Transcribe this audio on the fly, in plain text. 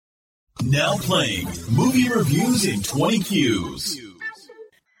Now playing movie reviews in 20 Qs.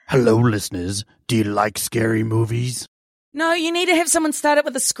 Hello, listeners. Do you like scary movies? No, you need to have someone start it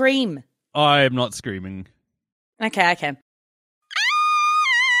with a scream. I am not screaming. Okay, I can.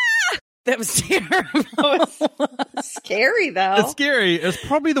 Ah! That was terrible. It's scary, though. It's scary. It's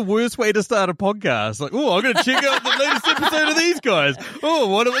probably the worst way to start a podcast. Like, oh, I'm going to check out the latest episode of these guys. Oh,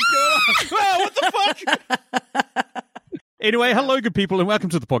 what's going on? Oh, what the fuck? Anyway, hello, good people, and welcome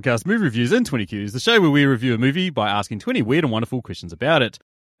to the podcast Movie Reviews in 20 Qs, the show where we review a movie by asking 20 weird and wonderful questions about it.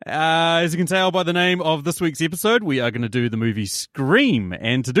 As you can tell by the name of this week's episode, we are going to do the movie Scream.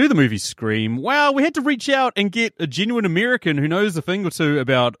 And to do the movie Scream, well, we had to reach out and get a genuine American who knows a thing or two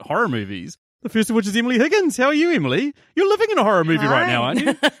about horror movies. The first of which is Emily Higgins. How are you, Emily? You're living in a horror movie right now, aren't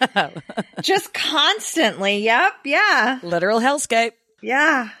you? Just constantly. Yep. Yeah. Literal hellscape.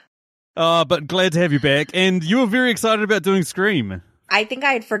 Yeah. But glad to have you back. And you were very excited about doing Scream. I think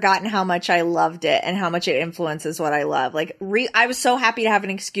I had forgotten how much I loved it and how much it influences what I love. Like, I was so happy to have an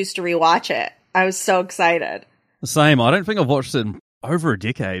excuse to rewatch it. I was so excited. Same. I don't think I've watched it in over a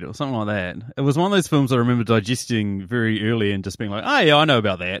decade or something like that. It was one of those films I remember digesting very early and just being like, oh yeah, I know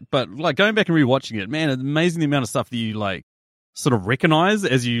about that. But like going back and rewatching it, man, it's amazing the amount of stuff that you like sort of recognize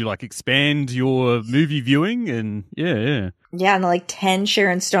as you like expand your movie viewing. And yeah. Yeah, and like 10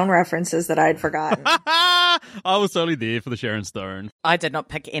 Sharon Stone references that I'd forgotten. I was totally there for the Sharon Stone. I did not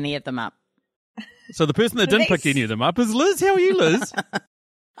pick any of them up. So the person that didn't pick any of them up is Liz. How are you, Liz?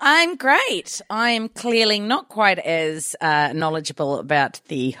 I'm great. I am clearly not quite as knowledgeable about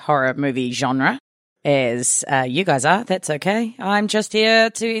the horror movie genre as you guys are. That's okay. I'm just here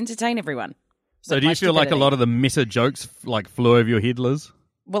to entertain everyone. So do you feel like a lot of the meta jokes like flew over your head, Liz?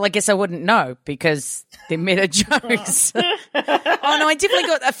 Well, I guess I wouldn't know because they're meta jokes. Oh, no, I definitely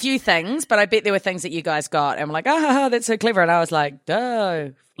got a few things, but I bet there were things that you guys got. And I'm like, that's so clever. And I was like, duh.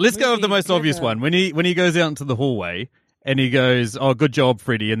 Let's go with the most obvious one. When he goes out into the hallway and he goes, oh, good job,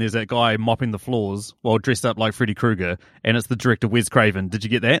 Freddy. And there's that guy mopping the floors while dressed up like Freddy Krueger. And it's the director, Wes Craven. Did you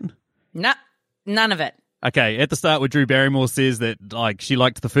get that? No, none of it. Okay, at the start where Drew Barrymore says that like she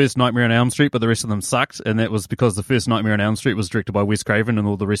liked the first Nightmare on Elm Street, but the rest of them sucked, and that was because the first Nightmare on Elm Street was directed by Wes Craven and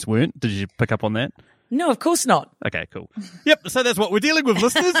all the rest weren't. Did you pick up on that? No, of course not. Okay, cool. Yep, so that's what we're dealing with,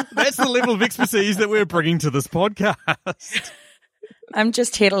 listeners. That's the level of expertise that we're bringing to this podcast. I'm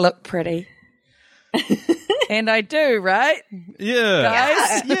just here to look pretty. And I do, right? Yeah.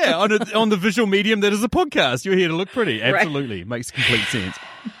 Guys? Yeah, on the visual medium that is a podcast. You're here to look pretty. Absolutely. Right. Makes complete sense.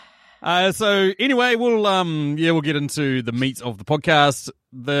 So anyway, we'll get into the meat of the podcast.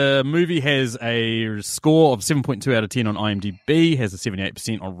 The movie has a score of 7.2 out of 10 on IMDb, has a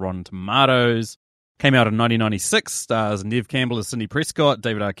 78% on Rotten Tomatoes. Came out in 1996, stars Neve Campbell as Cindy Prescott,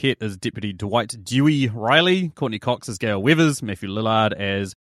 David Arquette as Deputy Dwight Dewey Riley, Courtney Cox as Gail Weathers, Matthew Lillard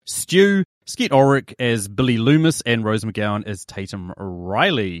as Stu, Skeet Ulrich as Billy Loomis, and Rose McGowan as Tatum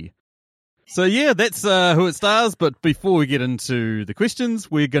Riley. So yeah, that's who it stars, but before we get into the questions,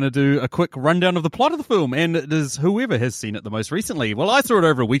 we're going to do a quick rundown of the plot of the film, and it is whoever has seen it the most recently. Well, I saw it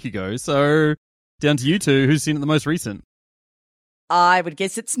over a week ago, so down to you two, who's seen it the most recent? I would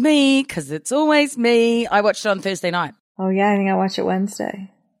guess it's me, because it's always me. I watched it on Thursday night. Oh yeah, I think I watched it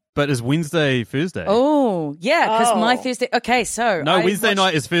Wednesday. But is Wednesday Thursday? Oh, yeah, because my Thursday... Okay, so... No, Wednesday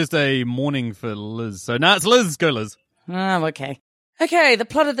night is Thursday morning for Liz. So no, it's Liz. Go, Liz. Oh, okay. Okay, the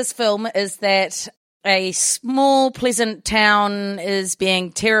plot of this film is that a small, pleasant town is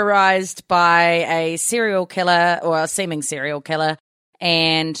being terrorized by a serial killer, or a seeming serial killer,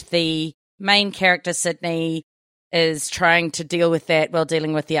 and the main character, Sydney, is trying to deal with that while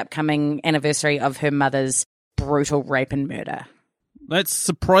dealing with the upcoming anniversary of her mother's brutal rape and murder. That's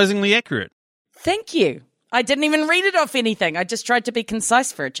surprisingly accurate. Thank you. I didn't even read it off anything. I just tried to be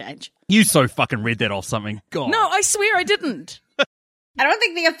concise for a change. You so fucking read that off something. God. No, I swear I didn't. I don't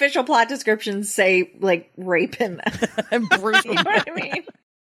think the official plot descriptions say, like, rape and brutal. You know what I mean?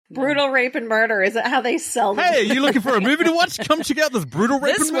 Brutal rape and murder. Is that how they sell them? Hey, you looking for a movie to watch? Come check out this brutal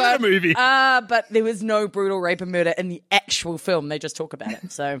rape and murder movie. But there was no brutal rape and murder in the actual film. They just talk about it.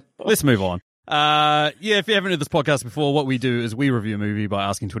 So let's move on. If you haven't heard this podcast before, what we do is we review a movie by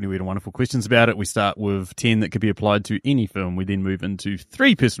asking 20 weird and wonderful questions about it. We start with 10 that could be applied to any film. We then move into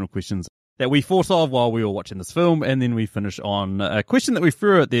 3 personal questions that we thought of while we were watching this film, and then we finish on a question that we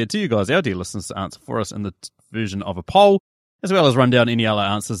threw out there to you guys, our dear listeners, to answer for us in the version of a poll, as well as run down any other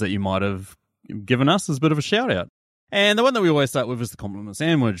answers that you might have given us as a bit of a shout out. And the one that we always start with is the compliment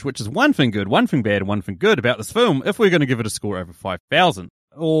sandwich, which is one thing good, one thing bad, and one thing good about this film if we're going to give it a score over 5,000.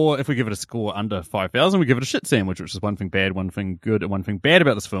 Or if we give it a score under 5,000, we give it a shit sandwich, which is one thing bad, one thing good, and one thing bad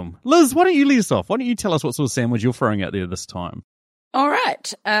about this film. Liz, why don't you lead us off? Why don't you tell us what sort of sandwich you're throwing out there this time? All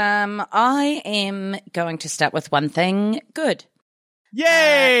right. I am going to start with one thing good.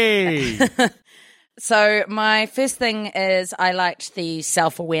 Yay! So my first thing is I liked the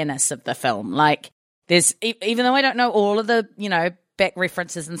self-awareness of the film. Like, there's, even though I don't know all of the, back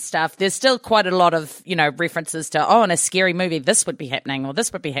references and stuff, there's still quite a lot of, references to, in a scary movie, this would be happening or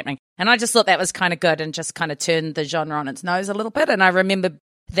this would be happening. And I just thought that was kind of good and just kind of turned the genre on its nose a little bit. And I remember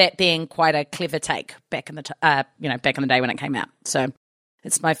that being quite a clever take back in the, back in the day when it came out. So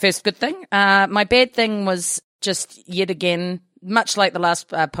it's my first good thing. My bad thing was just yet again, much like the last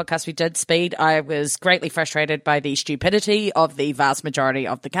podcast we did, Speed, I was greatly frustrated by the stupidity of the vast majority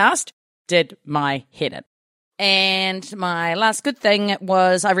of the cast. Did my head in. And my last good thing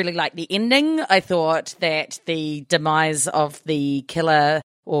was I really liked the ending. I thought that the demise of the killer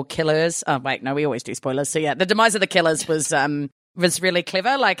or killers, we always do spoilers. So yeah, the demise of the killers was really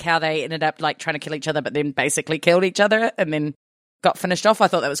clever, like how they ended up like trying to kill each other, but then basically killed each other and then got finished off. I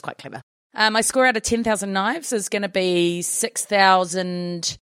thought that was quite clever. My score out of 10,000 Knives is going to be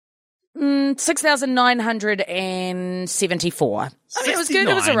 6,974. I mean, it was good.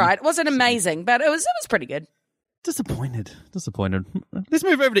 It was all right. It wasn't amazing, but it was pretty good. Disappointed. Let's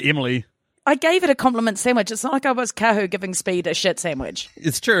move over to Emily. I gave it a compliment sandwich. It's not like I was Kahu giving Speed a shit sandwich.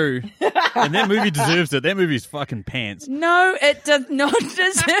 It's true. And that movie deserves it. That movie's fucking pants. No, it does not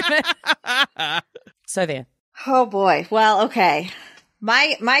deserve it. So there. Oh boy. Well, okay.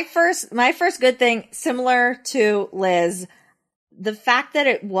 My first good thing, similar to Liz, the fact that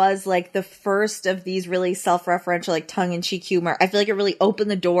it was like the first of these really self-referential, like tongue-in-cheek humor, I feel like it really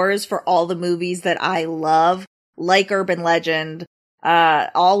opened the doors for all the movies that I love, like Urban Legend,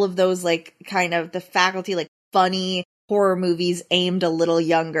 all of those like kind of the Faculty, like funny horror movies aimed a little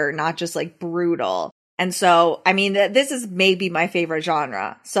younger, not just like brutal. And so, I mean, this is maybe my favorite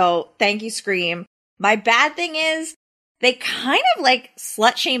genre. So thank you, Scream. My bad thing is, they kind of like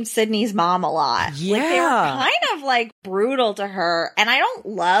slut shamed Sydney's mom a lot. Yeah. Like, they were kind of like brutal to her. And I don't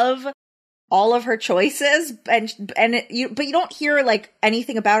love all of her choices. But you don't hear like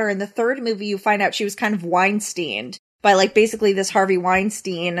anything about her. In the third movie, you find out she was kind of Weinsteined by like basically this Harvey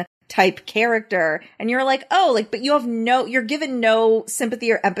Weinstein type character. And you're like, oh, like, but you're given no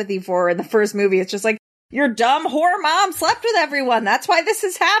sympathy or empathy for her in the first movie. It's just like, your dumb whore mom slept with everyone. That's why this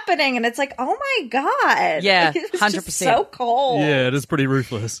is happening. And it's like, oh my God. Yeah, like, it was 100%. just so cold. Yeah, it is pretty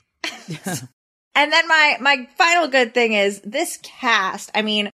ruthless. And then my final good thing is this cast. I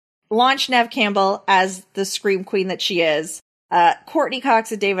mean, launch Neve Campbell as the Scream Queen that she is. Courtney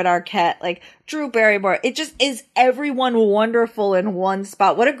Cox and David Arquette, like Drew Barrymore. It just is everyone wonderful in one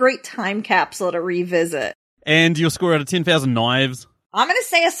spot. What a great time capsule to revisit. And your score out of 10,000 Knives? I'm going to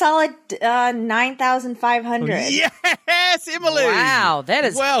say a solid 9,500. Yes, Emily! Wow, that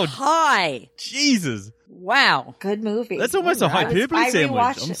is high. Jesus. Wow. Good movie. That's almost a hyperbole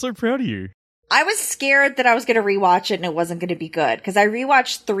sandwich. I'm so proud of you. I was scared that I was going to rewatch it and it wasn't going to be good. Because I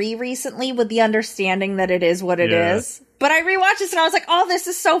rewatched 3 recently with the understanding that it is what it is. But I rewatched this and I was like, oh, this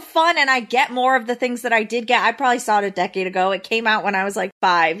is so fun. And I get more of the things that I did get. I probably saw it a decade ago. It came out when I was like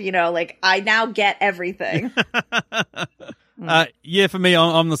 5, like I now get everything. Yeah, for me,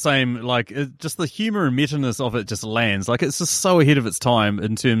 I'm the same. Like, just the humor and meta-ness of it just lands. Like, it's just so ahead of its time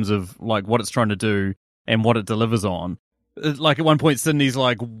in terms of, like, what it's trying to do and what it delivers on. Like, at one point, Sydney's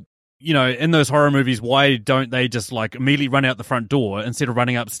like, in those horror movies, why don't they just, like, immediately run out the front door instead of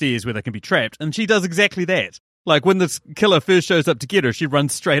running upstairs where they can be trapped? And she does exactly that. Like, when this killer first shows up to get her, she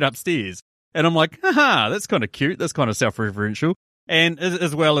runs straight upstairs. And I'm like, haha, that's kind of cute. That's kind of self-referential. And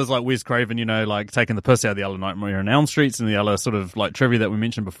as well as like Wes Craven, like taking the piss out of the other Nightmare on Elm Streets and the other sort of like trivia that we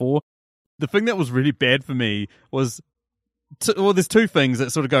mentioned before. The thing that was really bad for me was, there's 2 things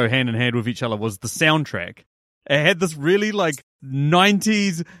that sort of go hand in hand with each other, was the soundtrack. It had this really like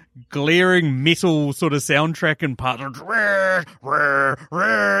 90s glaring metal sort of soundtrack and part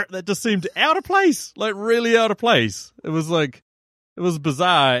that just seemed out of place, like really out of place. It was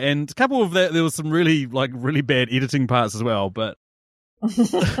bizarre. And a couple of that, there was some really bad editing parts as well, but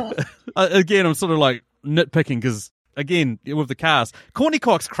again, I'm sort of like nitpicking because, again, with the cast, Courtney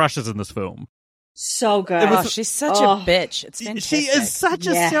Cox crushes in this film. So good. She's such a bitch. It's fantastic. She is such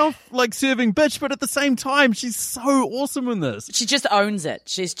a self-serving bitch, but at the same time, she's so awesome in this. She just owns it.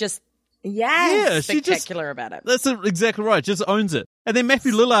 She's just spectacular about it. That's exactly right. Just owns it. And then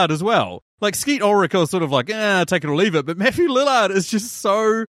Matthew Lillard as well. Like, Skeet Ulrich was sort of like, take it or leave it, but Matthew Lillard is just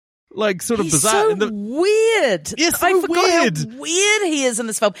so... like, sort of bizarre. So weird. Yeah, so I forgot weird. how weird he is in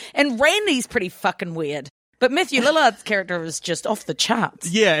this film. And Randy's pretty fucking weird. But Matthew Lillard's character is just off the charts.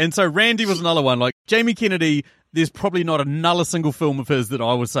 Yeah, and so Randy was another one. Like, Jamie Kennedy there's probably not another single film of his that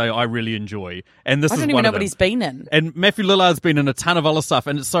I would say I really enjoy. And this I is don't even one know of what them. he's been in. And Matthew Lillard's been in a ton of other stuff,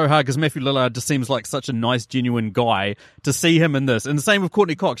 and it's so hard because Matthew Lillard just seems like such a nice, genuine guy to see him in this. And the same with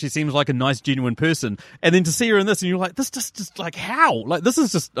Courtney Cox. She seems like a nice, genuine person. And then to see her in this, and you're like, this just like, how? Like, this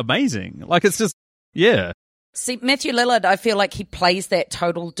is just amazing. Like, it's just, yeah. See, Matthew Lillard, I feel like he plays that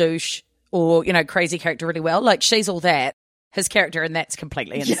total douche or, crazy character really well. Like, she's all that. His character, and that's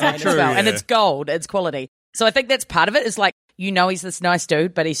completely insane true, as well. yeah. And it's gold. It's quality. So I think that's part of it is like, he's this nice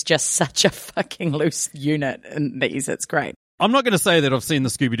dude, but he's just such a fucking loose unit in these. It's great. I'm not going to say that I've seen the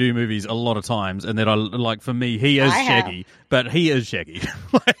Scooby-Doo movies a lot of times and that I like, for me, he is Shaggy, but he is Shaggy.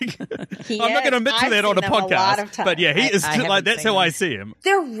 Like, I'm not going to admit to that on a podcast, but yeah, he is like, that's how I see him.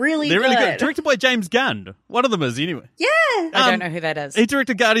 They're really good. Directed by James Gunn. One of them is, anyway. Yeah. I don't know who that is. He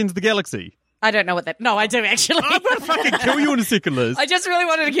directed Guardians of the Galaxy. I don't know what that... No, I do, actually. I'm going to fucking kill you in a second, Liz. I just really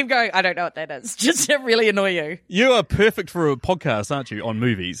wanted to keep going. I don't know what that is. Just to really annoy you. You are perfect for a podcast, aren't you, on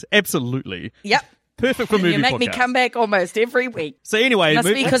movies? Absolutely. Yep. Perfect for movie You make podcasts. me come back almost every week. So anyway... Must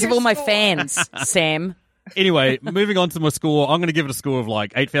be because of all my fans, Sam. Anyway, moving on to my score, I'm going to give it a score of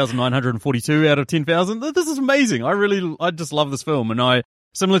like 8,942 out of 10,000. This is amazing. I just love this film, and I,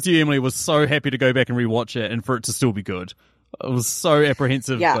 similar to you, Emily, was so happy to go back and rewatch it and for it to still be good. I was so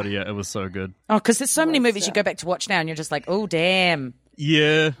apprehensive, but yeah, it was so good. Oh, because there's so many movies you go back to watch now and you're just like, oh, damn.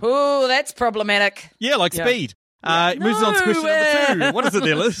 Yeah. Oh, that's problematic. Yeah, like Speed. Moves on to question number 2. What is it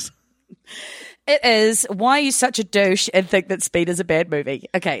there, Liz? It is, why are you such a douche and think that Speed is a bad movie?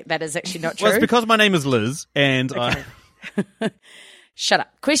 Okay, that is actually not true. Well, it's because my name is Liz, and Shut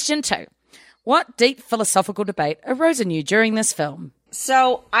up. Question 2. What deep philosophical debate arose in you during this film?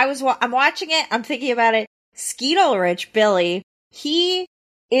 So I'm watching it. I'm thinking about it. Skeet Ulrich, Billy, he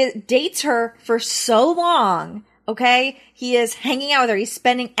dates her for so long. Okay. He is hanging out with her. He's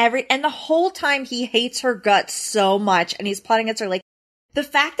spending and the whole time he hates her guts so much and he's plotting against her. Like the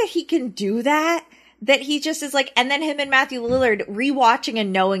fact that he can do that he just is like, and then him and Matthew Lillard rewatching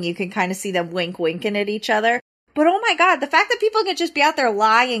and knowing you can kind of see them winking at each other. But oh my God, the fact that people can just be out there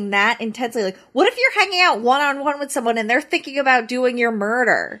lying that intensely. Like, what if you're hanging out one-on-one with someone and they're thinking about doing your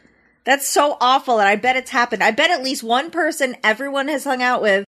murder? That's so awful, and I bet it's happened. I bet at least one person everyone has hung out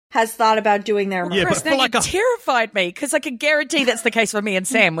with has thought about doing their murder. Yeah, Chris, now you terrified me, because I can guarantee that's the case for me and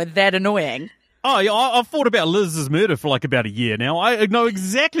Sam. We're that annoying. Oh, yeah, I've thought about Liz's murder for like about a year now. I know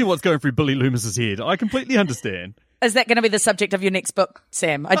exactly what's going through Billy Loomis's head. I completely understand. Is that going to be the subject of your next book,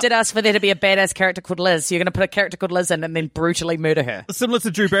 Sam? I did ask for there to be a badass character called Liz. So you're going to put a character called Liz in and then brutally murder her. Similar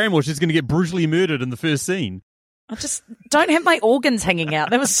to Drew Barrymore, she's going to get brutally murdered in the first scene. I just don't have my organs hanging out.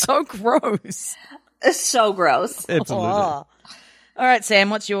 That was so gross. It's so gross. Absolutely. Oh. All right, Sam,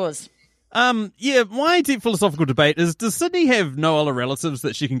 what's yours? Yeah, my deep philosophical debate is, does Sydney have no other relatives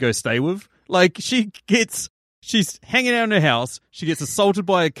that she can go stay with? Like, she's hanging out in her house, she gets assaulted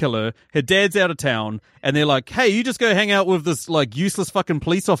by a killer, her dad's out of town, and they're like, hey, you just go hang out with this, like, useless fucking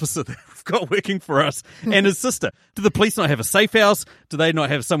police officer that we've got working for us, and his sister. Do the police not have a safe house? Do they not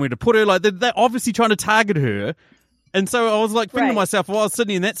have somewhere to put her? Like, they're obviously trying to target her. And so I was like thinking to myself, if I was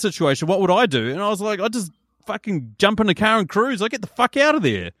Sydney in that situation, what would I do? And I was like, I'd just fucking jump in a car and cruise. I'd get the fuck out of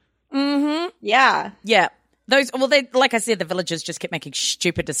there. Mm-hmm. Yeah. Yeah. Like I said, the villagers just kept making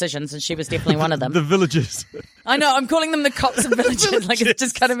stupid decisions, and she was definitely one of them. The villagers. I know, I'm calling them the cops and villagers. Like, it's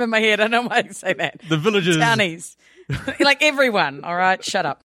just kind of in my head. I don't know why I say that. The villagers. Townies. Like everyone, all right? Shut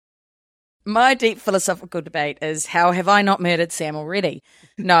up. My deep philosophical debate is, how have I not murdered Sam already?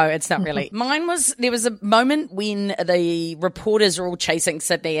 No, it's not really. Mine was, there was a moment when the reporters are all chasing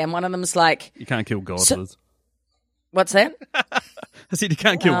Sydney, and one of them was like... You can't kill God, Liz. What's that? I said you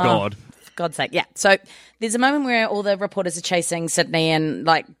can't kill God. For God's sake, yeah. So there's a moment where all the reporters are chasing Sydney and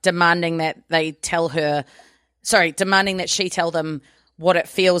like demanding that she tell them what it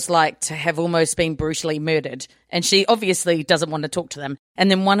feels like to have almost been brutally murdered. And she obviously doesn't want to talk to them. And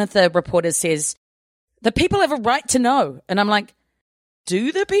then one of the reporters says, the people have a right to know. And I'm like,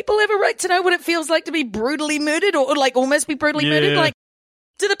 do the people have a right to know what it feels like to be brutally murdered or like almost be brutally murdered? Like,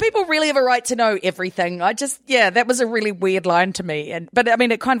 do the people really have a right to know everything? That was a really weird line to me. But I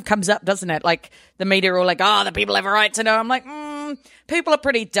mean, it kind of comes up, doesn't it? Like the media are all like, the people have a right to know. I'm like, people are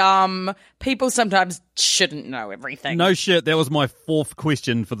pretty dumb. People sometimes shouldn't know everything. No shit. That was my 4th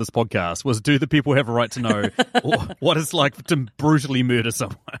question for this podcast was, do the people have a right to know what it's like to brutally murder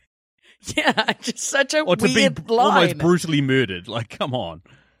someone? Yeah, just such a or to weird be line. Almost brutally murdered. Like, come on.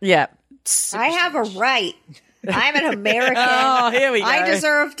 Yeah. I have a right. I'm an American. Oh, here we go. I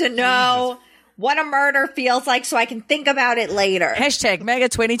deserve to know what a murder feels like so I can think about it later. Hashtag MAGA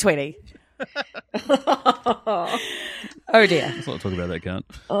 2020. Oh dear. Let's not talk about that, cunt.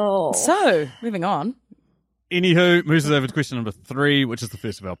 Oh. So, moving on. Anywho, moves us over to question number 3, which is the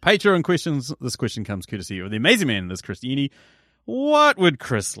first of our Patreon questions. This question comes courtesy of the amazing man, this Christine. What would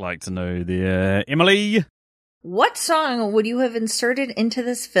Chris like to know there, Emily? What song would you have inserted into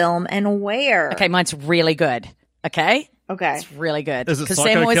this film and where? Okay, mine's really good. Okay? Okay. It's really good. Is it 'Cause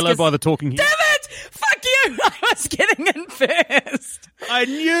Psycho Sam always Killer gives- by the Talking Heads? Damn it! Fuck you! I was getting in first. I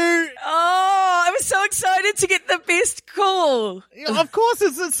knew. Oh, I was so excited to get the best call. Yeah, of course,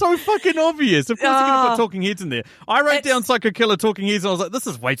 it's so fucking obvious. Of course, you're going to put Talking Heads in there. I wrote down Psycho Killer, Talking Heads, and I was like, this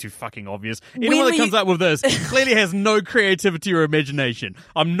is way too fucking obvious. Anyone that comes up with this clearly has no creativity or imagination.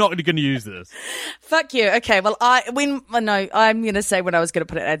 I'm not going to use this. Fuck you. Okay, well, I'm going to say when I was going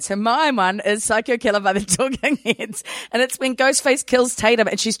to put it in. So my one is Psycho Killer by the Talking Heads, and it's when Ghostface kills Tatum,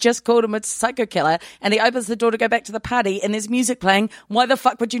 and she's just called him a Psycho Killer, and he opens the door to go back to the party, and there's music playing. Why the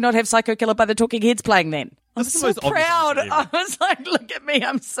fuck would you not have Psycho Killer by the Talking Heads playing then? I'm That's the so most obvious proud. answer ever. I was like, look at me,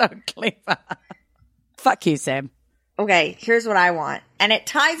 I'm so clever. Fuck you, Sam. Okay, here's what I want. And it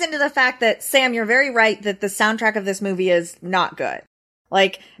ties into the fact that, Sam, you're very right that the soundtrack of this movie is not good.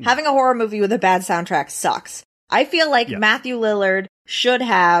 Like, having a horror movie with a bad soundtrack sucks. I feel like Matthew Lillard should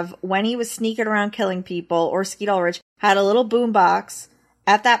have, when he was sneaking around killing people, or Skeet Ulrich, had a little boombox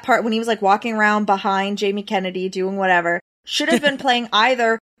at that part when he was like walking around behind Jamie Kennedy doing whatever. Should have been playing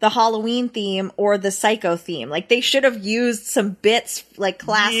either the Halloween theme or the Psycho theme. Like, they should have used some bits, like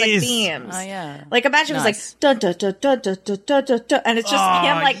classic themes. Oh, yeah. Like, imagine it was like, dun, dun, dun, dun, dun, dun, dun, dun, dun, and it's just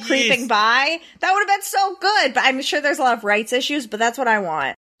him, like, creeping by. That would have been so good. But I'm sure there's a lot of rights issues, but that's what I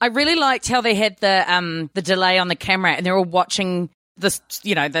want. I really liked how they had the delay on the camera, and they're all watching this,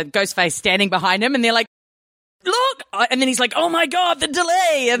 the Ghostface standing behind him, and they're like, look! And then he's like, oh my God, the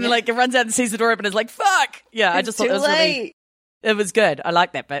delay! And then, like, it runs out and sees the door open and is like, fuck! Yeah, I just thought it was really... It was good. I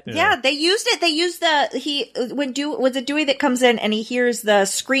like that bit. Yeah, they used it. They used was it Dewey that comes in and he hears the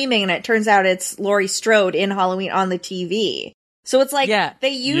screaming and it turns out it's Laurie Strode in Halloween on the TV. So it's like they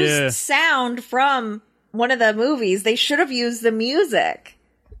used sound from one of the movies. They should have used the music.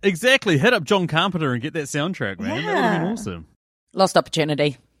 Exactly. Hit up John Carpenter and get that soundtrack, man. That would have been awesome. Lost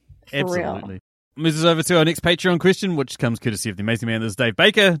opportunity. Absolutely. Moves us over to our next Patreon question, which comes courtesy of the amazing man. This is Dave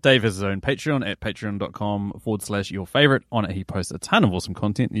Baker. Dave has his own Patreon at patreon.com/yourfavorite. On it, he posts a ton of awesome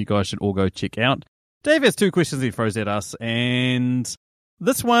content that you guys should all go check out. Dave has 2 questions he throws at us, and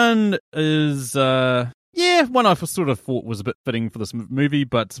this one is, one I sort of thought was a bit fitting for this movie,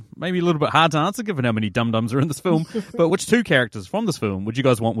 but maybe a little bit hard to answer given how many dum-dums are in this film. But which 2 characters from this film would you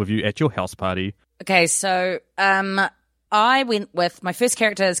guys want with you at your house party? Okay, so, I went with my first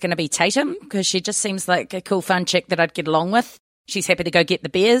character is going to be Tatum because she just seems like a cool, fun chick that I'd get along with. She's happy to go get the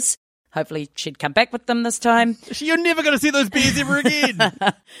bears. Hopefully she'd come back with them this time. You're never going to see those bears ever again.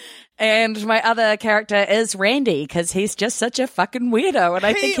 And my other character is Randy because he's just such a fucking weirdo and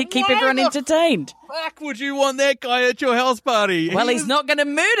I think he'd keep everyone entertained. Fuck would you want that guy at your house party? Well, he's not going to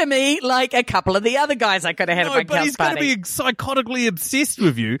murder me like a couple of the other guys I could have had at my house party. But he's going to be psychotically obsessed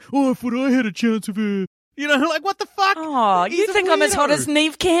with you. Oh, if I had a chance of her. You know, like, what the fuck? Oh, you think I'm as hot as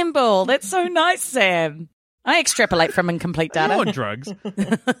Neve Campbell. That's so nice, Sam. I extrapolate from incomplete data. You're on drugs.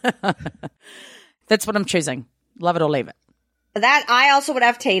 That's what I'm choosing. Love it or leave it. That I also would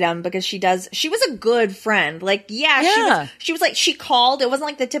have Tatum because she was a good friend. Like, she was like, she called. It wasn't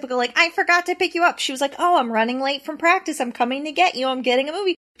like the typical, like, I forgot to pick you up. She was like, oh, I'm running late from practice. I'm coming to get you. I'm getting a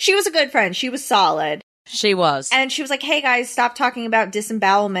movie. She was a good friend. She was solid. She was. And she was like, hey guys, stop talking about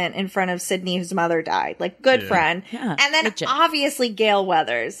disembowelment in front of Sydney, whose mother died. Like, good friend. Yeah, and then legit. Obviously Gail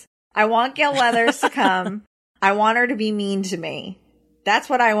Weathers. I want Gail Weathers to come. I want her to be mean to me. That's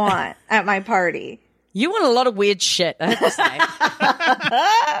what I want at my party. You want a lot of weird shit, I have to say.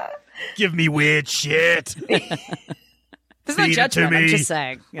 Give me weird shit. There's no judgment, I'm just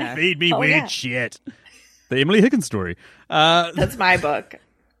saying. Yeah. Feed me weird shit. The Emily Higgins story. That's my book.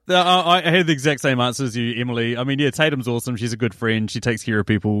 I had the exact same answer as you, Emily. I mean, yeah, Tatum's awesome. She's a good friend. She takes care of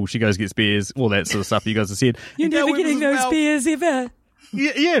people. She goes gets beers, all that sort of stuff you guys have said. You're never getting those beers ever.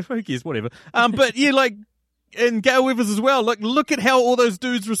 Yeah, who cares? Whatever. But yeah, like, and Gail Weathers as well. Like, look at how all those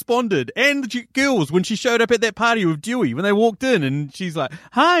dudes responded. And the girls, when she showed up at that party with Dewey, when they walked in and she's like,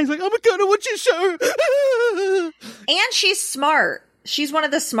 hi, he's like, oh my God, I watch your show. And she's smart. She's one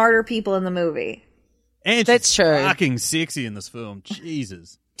of the smarter people in the movie. And that's she's true. Fucking sexy in this film.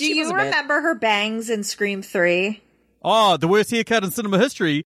 Jesus. Do you remember her bangs in Scream 3? Oh, the worst haircut in cinema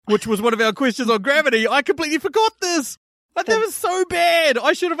history, which was one of our questions on Gravity. I completely forgot this. But that was so bad.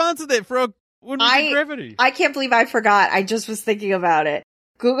 I should have answered that when we did Gravity. I can't believe I forgot. I just was thinking about it.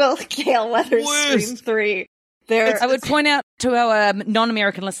 Google Gail Weathers Scream 3. I would point out to our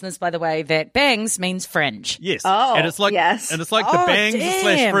non-American listeners, by the way, that bangs means fringe. Yes. Oh, and it's like, yes. And it's like the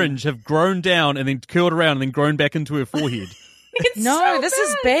bangs / fringe have grown down and then curled around and then grown back into her forehead. This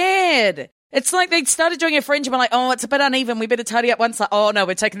is bad. It's like they started doing a fringe and we're like, oh, it's a bit uneven. We better tidy up once. Like, oh, no,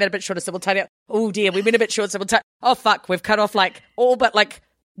 we're taking that a bit shorter, so we'll tidy up. Oh, dear, we went a bit short, so we'll tidy. Oh, fuck, we've cut off like all but like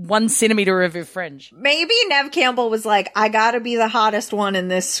 1 centimeter of her fringe. Maybe Nev Campbell was like, I gotta be the hottest one in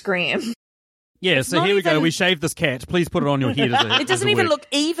this Scream. Yeah, so here we go. We shaved this cat. Please put it on your head. It doesn't even look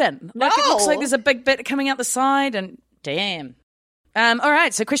even. Like, it looks like there's a big bit coming out the side, and damn. All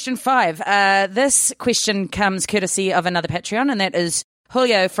right, so question 5. This question comes courtesy of another Patreon, and that is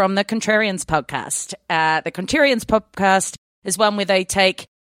Julio from the Contrarians podcast. The Contrarians podcast is one where they take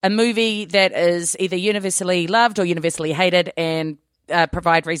a movie that is either universally loved or universally hated and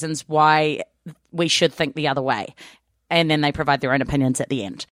provide reasons why we should think the other way. And then they provide their own opinions at the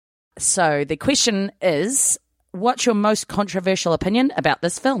end. So the question is, what's your most controversial opinion about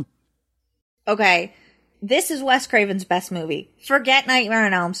this film? Okay, this is Wes Craven's best movie. Forget Nightmare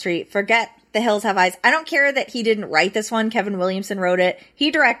on Elm Street. Forget The Hills Have Eyes. I don't care that he didn't write this one. Kevin Williamson wrote it.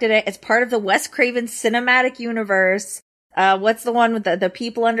 He directed it. It's part of the Wes Craven cinematic universe. What's the one with the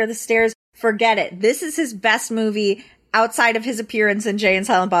people under the stairs? Forget it. This is his best movie outside of his appearance in Jay and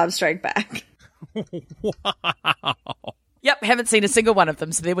Silent Bob Strike Back. Wow. Yep, haven't seen a single one of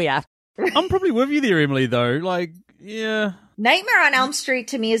them, so there we are. I'm probably with you there, Emily, though. Like, yeah. Nightmare on Elm Street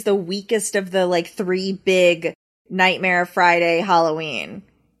to me is the weakest of the like 3 big Nightmare, Friday, Halloween.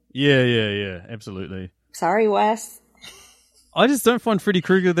 Yeah, absolutely. Sorry, Wes. I just don't find Freddy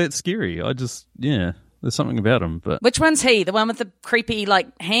Krueger that scary. There's something about him. But which one's he? The one with the creepy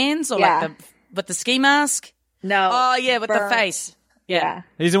like hands, or like with the ski mask? No. Oh yeah, with the face. Yeah.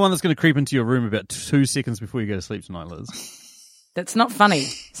 He's the one that's going to creep into your room about 2 seconds before you go to sleep tonight, Liz. That's not funny,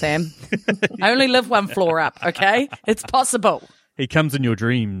 Sam. I only live 1 floor up, okay? It's possible. He comes in your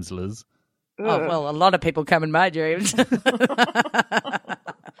dreams, Liz. Oh, well, a lot of people come in my dreams.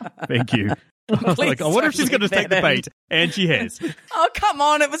 Thank you. I was like, I wonder if she's going to take the bait. And she has. Oh, come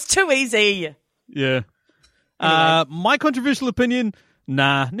on. It was too easy. Yeah. Anyway. My controversial opinion,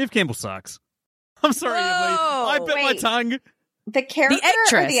 Nev Campbell sucks. I'm sorry, Emily. I bit my tongue. The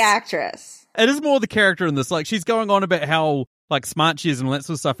character or the actress? It is more the character in this. Like, she's going on about how like smart she is and all that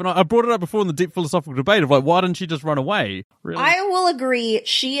sort of stuff. And I brought it up before in the deep philosophical debate of like, why didn't she just run away? Really? I will agree.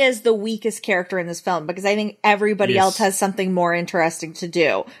 She is the weakest character in this film because I think everybody else has something more interesting to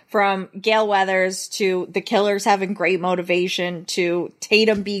do. From Gale Weathers to the killers having great motivation to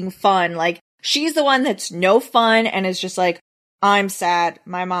Tatum being fun. Like, she's the one that's no fun and is just like, I'm sad.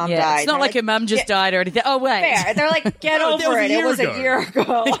 My mom died. It's not like her mum just died or anything. Oh, wait. Fair. They're like, get over it. It was a year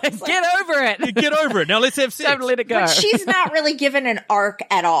ago. Get over it. Get over it. Now let's have sex. Don't let it go. But she's not really given an arc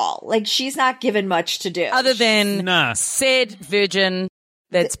at all. Like, she's not given much to do. Other than said virgin.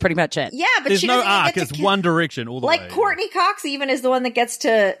 That's pretty much it. Yeah, but there's she no doesn't arc. get It's one direction all the way. Like, Courtney Cox even is the one that gets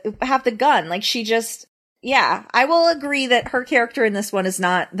to have the gun. Like, she just... Yeah, I will agree that her character in this one is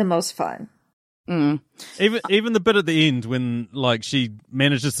not the most fun. Mm. Even the bit at the end when like she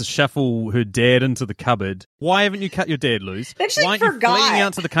manages to shuffle her dad into the cupboard. Why haven't you cut your dad loose? Then she Why aren't forgot. you fleeing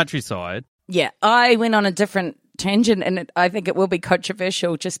out to the countryside? Yeah, I went on a different tangent, and I think it will be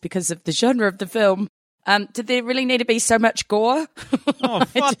controversial just because of the genre of the film. Did there really need to be so much gore? Oh,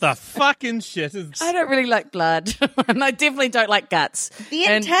 what the fucking shit is... I don't really like blood, and I definitely don't like guts. The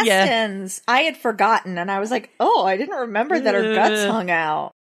intestines, I had forgotten, and I was like, oh, I didn't remember that her guts hung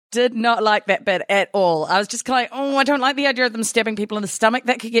out. Did not like that bit at all. I was just kind of like, oh, I don't like the idea of them stabbing people in the stomach.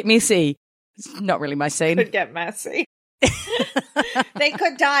 That could get messy. It's not really my scene. Could get messy. They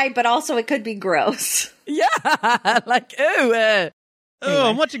could die, but also it could be gross. Yeah, like, ooh. Anyway.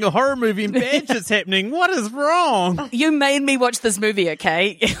 I'm watching a horror movie and bad shit's happening. What is wrong? You made me watch this movie,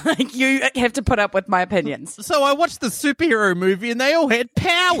 okay? Like, you have to put up with my opinions. So I watched the superhero movie and they all had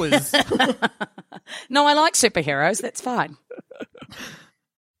powers. No, I like superheroes. That's fine.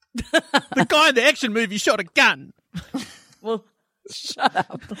 The guy in the action movie shot a gun. Well, shut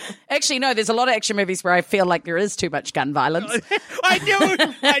up. Actually, no, there's a lot of action movies where I feel like there is too much gun violence. I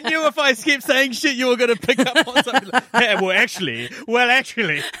knew if I kept saying shit, you were going to pick up on something. Like, yeah, well,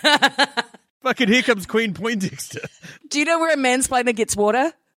 actually. Fucking here comes Queen Poindexter. Do you know where a mansplainer gets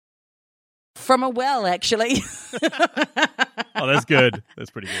water? From a well, actually. Oh, that's good.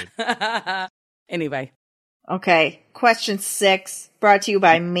 That's pretty good. Anyway. Okay, question 6, brought to you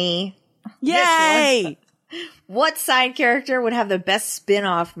by me. Yay! What side character would have the best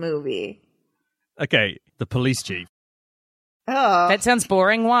spin-off movie? Okay, the police chief. Oh. That sounds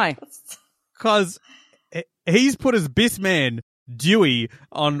boring. Why? Because he's put his best man, Dewey,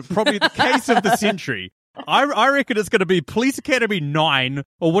 on probably the case of the century. I reckon it's going to be Police Academy 9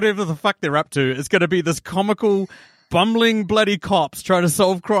 or whatever the fuck they're up to. It's going to be this comical, bumbling bloody cops trying to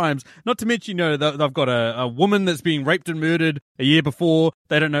solve crimes. Not to mention, they've got a woman that's being raped and murdered a year before.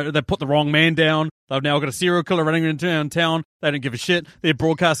 They don't know. They put the wrong man down. They've now got a serial killer running around town. They don't give a shit. They're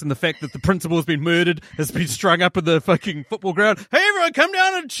broadcasting the fact that the principal's been murdered, has been strung up in the fucking football ground. Hey, everyone, come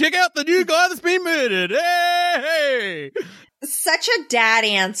down and check out the new guy that's been murdered. Hey! Such a dad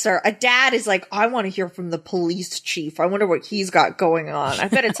answer. A dad is like, I want to hear from the police chief. I wonder what he's got going on. I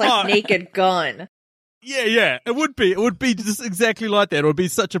bet it's like Naked Gun. Yeah. It would be just exactly like that. It would be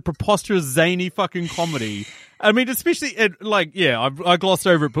such a preposterous, zany fucking comedy. I mean, especially, I glossed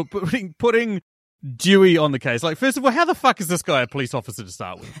over it, but putting Dewey on the case. Like, first of all, how the fuck is this guy a police officer to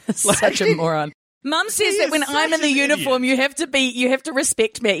start with? Like, such a moron. Mum says that when I'm in the uniform, you have to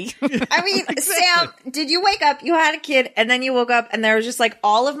respect me. I mean, exactly. Sam, did you wake up, you had a kid, and then you woke up and there was just like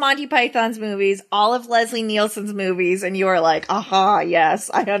all of Monty Python's movies, all of Leslie Nielsen's movies, and you were like, aha, yes,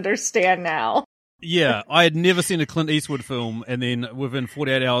 I understand now. Yeah, I had never seen a Clint Eastwood film, and then within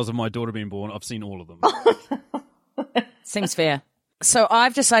 48 hours of my daughter being born, I've seen all of them. Seems fair. So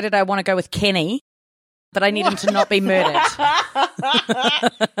I've decided I want to go with Kenny, but I need him to not be murdered.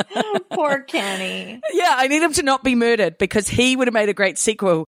 Poor Kenny. Yeah, I need him to not be murdered because he would have made a great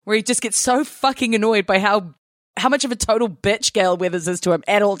sequel where he just gets so fucking annoyed by how much of a total bitch Gail Weathers is to him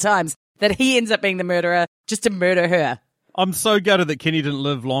at all times that he ends up being the murderer just to murder her. I'm so gutted that Kenny didn't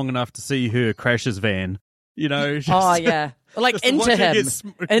live long enough to see her crash his van. Just, oh, yeah. Like into him,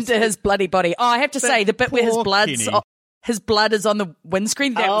 into his bloody body. Oh, I have to say, the bit where his blood is on the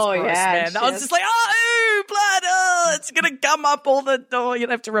windscreen, that was gross, man. I was just like, blood, it's going to gum up all the door. You'll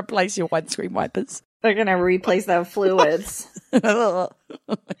have to replace your windscreen wipers. They're going to replace the fluids.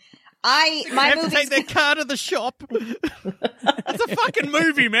 have to take that car to the shop. It's a fucking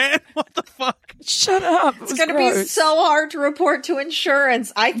movie, man. What the fuck? Shut up. It's going to be so hard to report to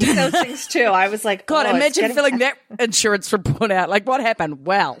insurance. I think those things too. I was like, God, imagine filling that insurance report out. Like, what happened?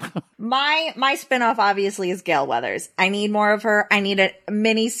 Well, my spinoff obviously is Gail Weathers. I need more of her. I need a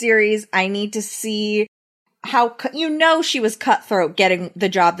mini series. I need to see how, she was cutthroat getting the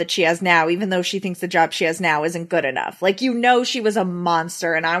job that she has now, even though she thinks the job she has now isn't good enough. Like, she was a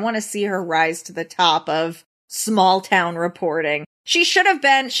monster, and I want to see her rise to the top of small town reporting. She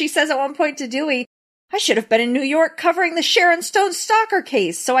says at one point to Dewey, I should have been in New York covering the Sharon Stone stalker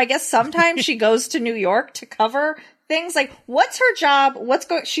case. So I guess sometimes she goes to New York to cover things. Like, what's her job?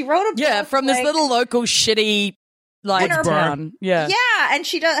 She wrote a book. Yeah, from this little local shitty town. Yeah. Yeah, and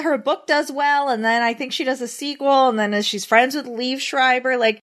her book does well, and then I think she does a sequel, and then she's friends with Liev Schreiber.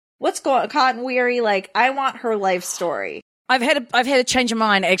 Like, what's going on? Cotton Weary? Like, I want her life story. I've had a change of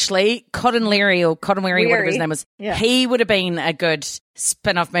mind, actually. Cotton Weary, whatever his name was. Yeah. He would have been a good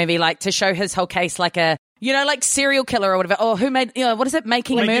spin-off movie, like, to show his whole case, like like Serial Killer or whatever. Oh, who made, what is it?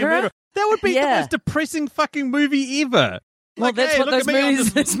 Making a Murderer? That would be the most depressing fucking movie ever. Well, that's what those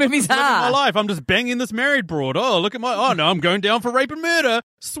movies are. My life. I'm just banging this married broad. Oh, look at no, I'm going down for rape and murder.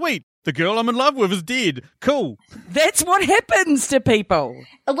 Sweet. The girl I'm in love with is dead. Cool. That's what happens to people.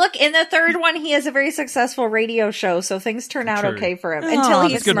 Look, in the third one, he has a very successful radio show, so things turn out okay for him until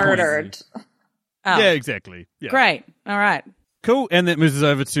he's murdered. Yeah, exactly. Yeah. Great. All right. Cool. And that moves us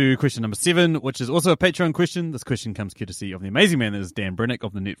over to question number 7, which is also a Patreon question. This question comes courtesy of the amazing man that is Dan Brennick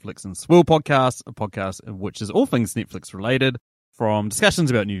of the Netflix and Swill podcast, a podcast which is all things Netflix related, from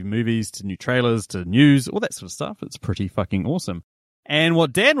discussions about new movies to new trailers to news, all that sort of stuff. It's pretty fucking awesome. And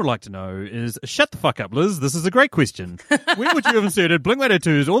what Dan would like to know is, shut the fuck up, Liz. This is a great question. When would you have inserted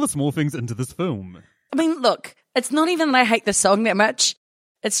Blink-182's All the Small Things into this film? I mean, look, it's not even that I hate the song that much.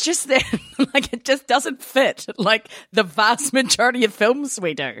 It's just that, it just doesn't fit, like, the vast majority of films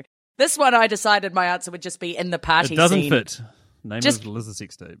we do. This one, I decided my answer would just be in the party scene. It doesn't fit. Name is Liz's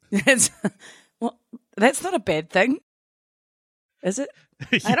sex tape. Well, that's not a bad thing. Is it?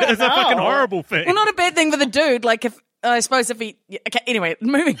 It's a fucking horrible thing. Well, not a bad thing for the dude. Like, I suppose if he... Okay, anyway,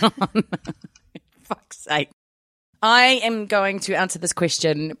 moving on. Fuck's sake. I am going to answer this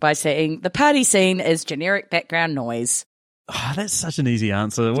question by saying the party scene is generic background noise. Oh, that's such an easy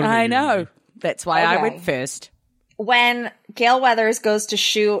answer. I know. That's why I went first. When Gail Weathers goes to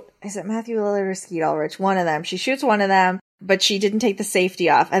shoot, is it Matthew Lillard or Skeet Ulrich? One of them. She shoots one of them, but she didn't take the safety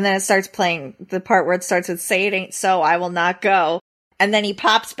off. And then it starts playing the part where it starts with, say it ain't so, I will not go. And then he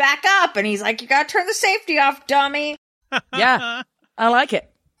pops back up and he's like, you gotta turn the safety off, dummy. Yeah, I like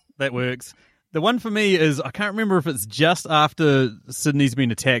it. That works. The one for me is, I can't remember if it's just after Sydney's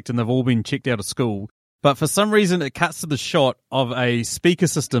been attacked and they've all been checked out of school, but for some reason it cuts to the shot of a speaker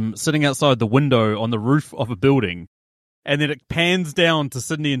system sitting outside the window on the roof of a building. and then it pans down to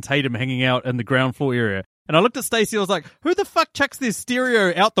Sydney and Tatum hanging out in the ground floor area. And I looked at Stacey, I was like, who the fuck chucks their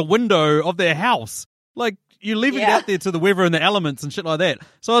stereo out the window of their house? Like, you leave it out there to the weather and the elements and shit like that.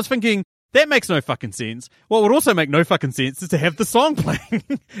 So I was thinking, that makes no fucking sense. What would also make no fucking sense is to have the song playing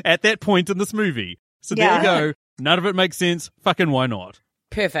at that point in this movie. So there you go. None of it makes sense. Fucking why not?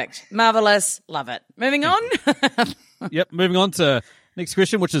 Perfect. Marvelous. Love it. Moving on. Yep, moving on to next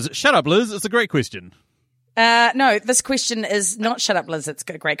question, which is, shut up, Liz. It's a great question. No, this question is not shut up, Liz. It's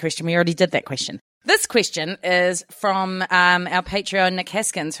a great question. We already did that question. This question is from our Patreon, Nick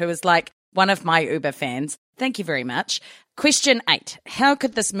Haskins, who is like one of my Uber fans. Thank you very much. Question 8. How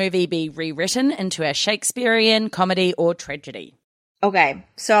could this movie be rewritten into a Shakespearean comedy or tragedy? Okay,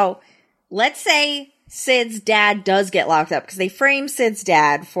 so let's say Sid's dad does get locked up because they frame Sid's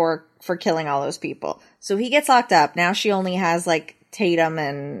dad for killing all those people. So he gets locked up. Now she only has like Tatum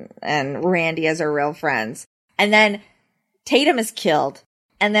and Randy as her real friends. And then Tatum is killed.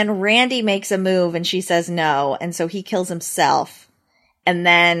 And then Randy makes a move and she says no. And so he kills himself. And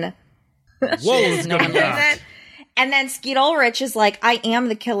then... And then Skeet Ulrich is like, I am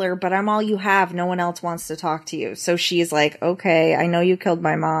the killer, but I'm all you have. No one else wants to talk to you. So she's like, okay, I know you killed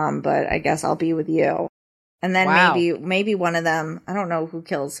my mom, but I guess I'll be with you. And then maybe one of them, I don't know who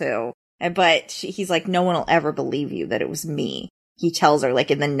kills who, but he's like, no one will ever believe you that it was me. He tells her, like,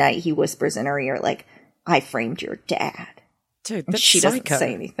 in the night, he whispers in her ear, like, I framed your dad. Dude, and she doesn't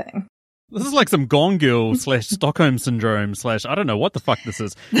say anything. This is like some Gone Girl / Stockholm Syndrome / I don't know what the fuck this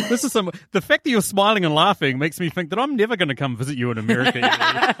is. This is the fact that you're smiling and laughing makes me think that I'm never going to come visit you in America.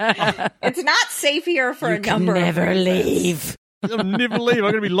 It's not safe here for a number of never reasons. leave. I'll never leave.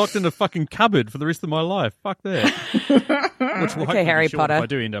 I'm going to be locked in a fucking cupboard for the rest of my life. Fuck that. Which will hopefully Harry be short Potter. if I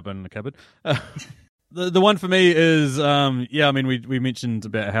do end up in a cupboard. The one for me is, I mean, we mentioned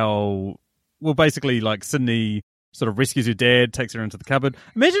about how, well, basically, like, Sydney sort of rescues her dad, takes her into the cupboard.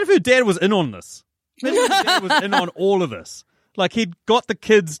 Imagine if her dad was in on this. Imagine if her dad was in on all of this. Like, he'd got the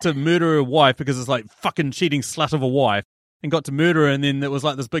kids to murder her wife because it's like fucking cheating slut of a wife, and got to murder her, and then it was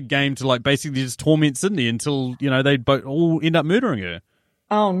like this big game to like basically just torment Sydney until, you know, they'd both all end up murdering her.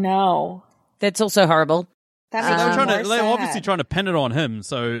 Oh no. That's also horrible. That makes They were obviously trying to pin it on him,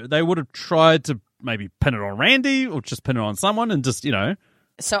 so they would have tried to maybe pin it on Randy or just pin it on someone and just, you know.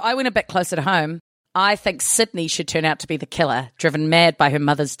 So I went a bit closer to home. I think Sydney should turn out to be the killer, driven mad by her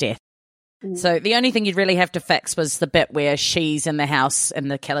mother's death. Ooh. So the only thing you'd really have to fix was the bit where she's in the house and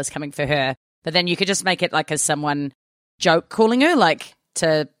the killer's coming for her. But then you could just make it like as someone joke calling her, like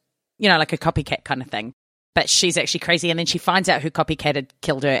to, you know, like a copycat kind of thing. But she's actually crazy, and then she finds out who copycat had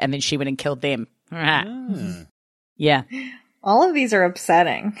killed her, and then she went and killed them. Yeah. All of these are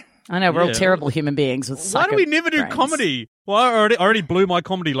upsetting. I know, we're all terrible human beings with Why do we never do brains. comedy? Well, I already blew my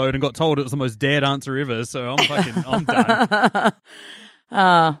comedy load and got told it was the most dad answer ever, so I'm done.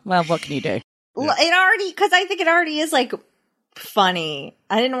 Well, what can you do? Yeah. Because I think it already is, like, funny.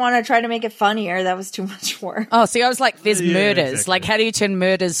 I didn't want to try to make it funnier. That was too much work. Oh, see, I was like, there's murders. Exactly. Like, how do you turn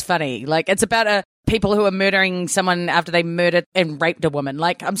murders funny? Like, it's about people who are murdering someone after they murdered and raped a woman.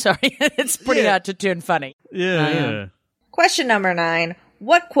 Like, I'm sorry. It's pretty hard to turn funny. Yeah. Question number 9.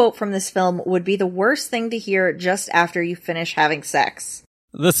 What quote from this film would be the worst thing to hear just after you finish having sex?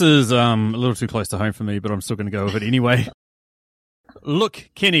 This is a little too close to home for me, but I'm still going to go with it anyway. Look,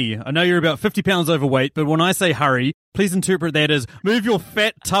 Kenny, I know you're about 50 pounds overweight, but when I say hurry, please interpret that as move your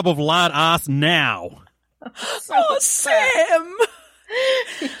fat tub of lard ass now. Oh, Sam!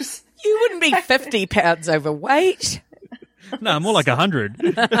 You wouldn't be 50 pounds overweight. No, more like 100.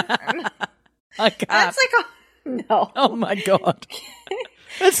 I can't. That's like no. Oh, my God.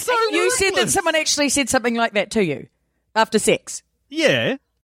 It's so You said that ruthless. someone actually said something like that to you after sex. Yeah.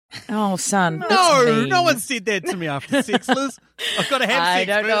 Oh, son. No, that's mean. no one said that to me after sex, Liz. I've got to have I sex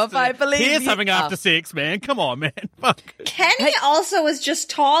don't know first if I to believe hear you. something after sex, man. Come on, man. Fuck. Kenny also was just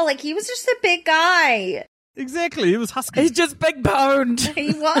tall. Like, he was just a big guy. Exactly. It was husky. He's just big boned.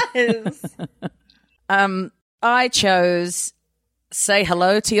 He was. I chose say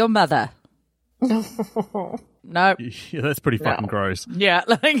hello to your mother. No. Yeah, that's pretty fucking gross. Yeah.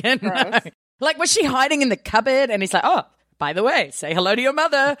 Like, no. Like, was she hiding in the cupboard? And he's like, oh, by the way, say hello to your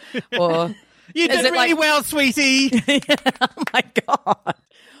mother. Or You did really well, sweetie. Oh, my God.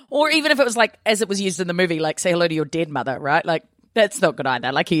 Or even if it was like, as it was used in the movie, like, say hello to your dead mother, right? Like, that's not good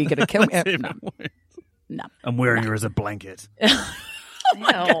either. Like, are you going to kill me? No. I'm wearing her as a blanket.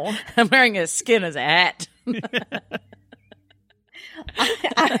 No. I'm wearing her skin as a hat.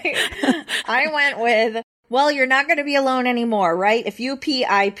 I went with, well, you're not going to be alone anymore, right? If you pee,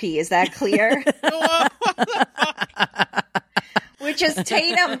 I pee. Is that clear? which is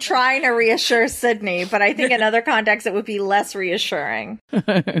Tatum trying to reassure Sydney, but I think in other contexts it would be less reassuring.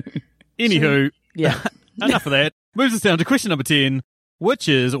 Anywho, Yeah. enough of that. Moves us down to question number 10, which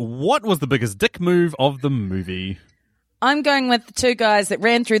is, what was the biggest dick move of the movie? I'm going with the two guys that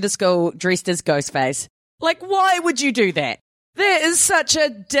ran through the school dressed as Ghostface. Like, why would you do that? That is such a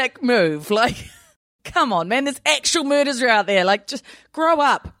dick move. Like, come on, man. There's actual murders out there. Like, just grow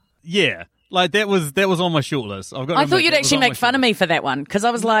up. Yeah, like that was on my shortlist. I thought you'd actually make fun of me for that one because I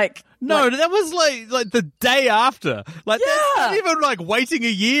was like, no, that was like the day after. Like, that's not even like waiting a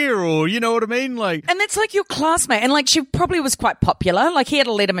year, or you know what I mean? Like, and that's like your classmate, and like she probably was quite popular. Like he had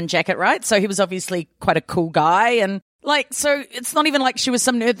a Letterman jacket, right? So he was obviously quite a cool guy, and like so it's not even like she was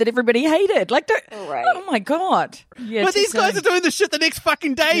some nerd that everybody hated. Like, oh my god, yeah. But these guys are doing this shit the next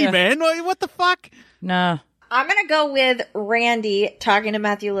fucking day, man. Like, what the fuck? No. I'm going to go with Randy talking to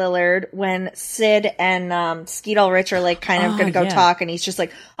Matthew Lillard when Sid and Skeet Ulrich are like kind of going to go talk, and he's just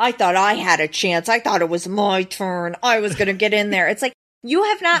like, I thought I had a chance. I thought it was my turn. I was going to get in there. It's like, you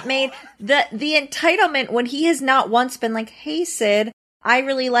have not made the entitlement when he has not once been like, hey, Sid, I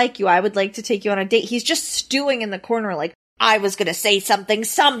really like you. I would like to take you on a date. He's just stewing in the corner like, I was going to say something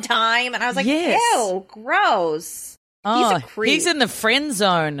sometime. And I was like, ew, gross. He's a creep. He's in the friend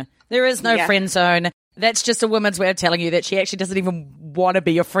zone. There is no friend zone. That's just a woman's way of telling you that she actually doesn't even want to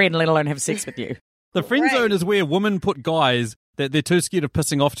be your friend, let alone have sex with you. The friend zone is where women put guys that they're too scared of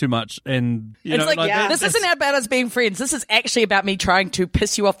pissing off too much, and you know, this isn't about us being friends. This is actually about me trying to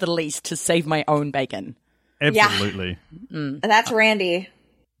piss you off the least to save my own bacon. Absolutely. And that's Randy.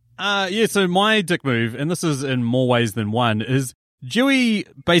 So my dick move, and this is in more ways than one, is Dwight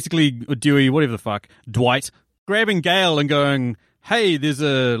grabbing Gail and going, hey, there's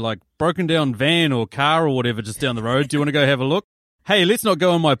a like broken down van or car or whatever just down the road. Do you want to go have a look? Hey, let's not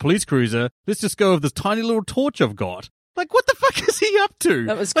go on my police cruiser. Let's just go with this tiny little torch I've got. Like, what the fuck is he up to?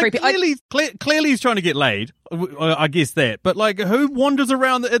 That was like, creepy. Clearly he's trying to get laid. I guess that. But like, who wanders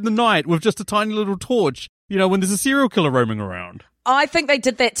around in the night with just a tiny little torch, you know, when there's a serial killer roaming around? I think they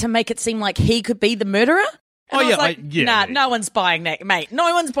did that to make it seem like he could be the murderer. And no one's buying that, mate.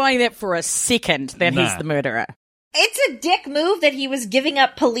 No one's buying that for a second that he's the murderer. It's a dick move that he was giving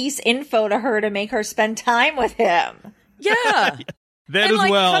up police info to her to make her spend time with him. Yeah. That as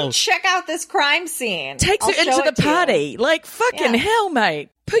well. Come check out this crime scene. Takes her into the party. Like, fucking hell, mate.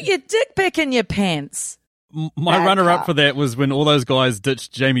 Put your dick back in your pants. My runner-up for that was when all those guys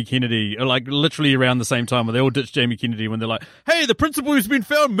ditched Jamie Kennedy, like literally around the same time when they all ditched Jamie Kennedy when they're like, hey, the principal has been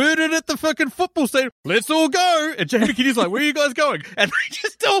found murdered at the fucking football stadium. Let's all go. And Jamie Kennedy's like, where are you guys going? And they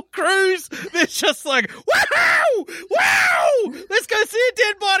just all cruise. They're just like, wow! Wow! Let's go see a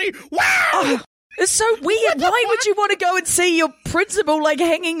dead body. Wow! Oh, it's so weird. Why would you want to go and see your principal like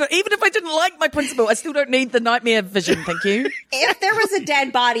hanging? Even if I didn't like my principal, I still don't need the nightmare vision, thank you. If there was a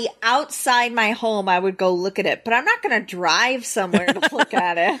dead body outside my home, I would go look at it. But I'm not going to drive somewhere to look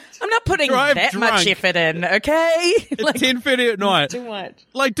at it. I'm not putting that much effort in, okay? It's like, 10:30 at night. Too much.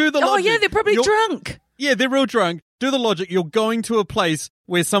 Like, do the logic. Oh, yeah, they're probably drunk. Yeah, they're real drunk. Do the logic. You're going to a place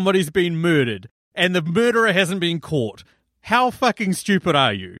where somebody's been murdered and the murderer hasn't been caught. How fucking stupid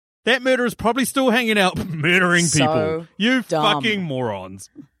are you? That murderer's probably still hanging out murdering people. You dumb. Fucking morons.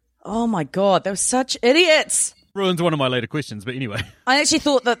 Oh my God, they were such idiots. Ruins one of my later questions, but anyway. I actually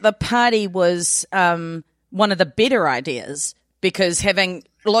thought that the party was one of the better ideas because having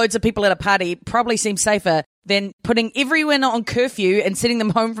loads of people at a party probably seems safer than putting everyone on curfew and sending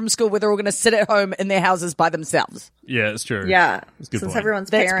them home from school where they're all going to sit at home in their houses by themselves. Yeah, it's true. Yeah, since everyone's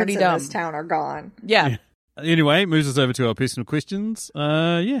parents in this town are gone. Yeah. Anyway, moves us over to our personal questions.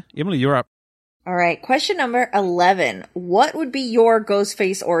 Emily, you're up. All right, question number 11. What would be your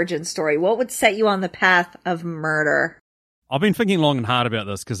Ghostface origin story? What would set you on the path of murder? I've been thinking long and hard about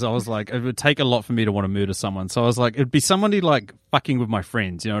this because I was like, it would take a lot for me to want to murder someone. So I was like, it'd be somebody like fucking with my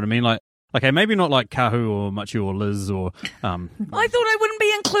friends, you know what I mean? Like, okay, maybe not like Kahu or Machu or Liz or... I thought I wouldn't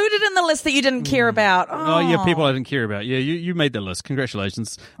be included in the list that you didn't care about. Oh, yeah, people I didn't care about. Yeah, you made the list.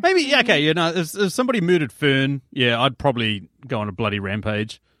 Congratulations. Maybe, yeah, okay, yeah, no, if somebody murdered Fern, yeah, I'd probably go on a bloody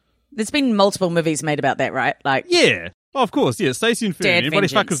rampage. There's been multiple movies made about that, right? Like, yeah. Oh, of course, yeah, Stacey and Fern. Dead Anybody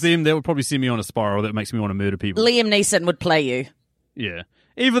vengeance. fuck with them, they would probably send me on a spiral that makes me want to murder people. Liam Neeson would play you. Yeah.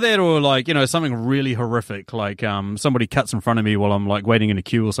 Either that or, like, you know, something really horrific, like somebody cuts in front of me while I'm, like, waiting in a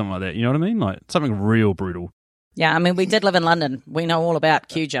queue or something like that. You know what I mean? Like, something real brutal. Yeah, I mean, we did live in London. We know all about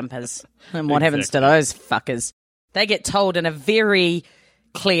queue jumpers and what happens to those fuckers. They get told in a very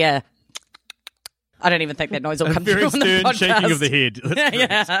clear... I don't even think that noise will come through on the very podcast. stern shaking of the head. That's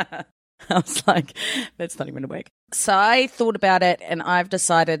yeah. I was like, that's not even a wig. So I thought about it and I've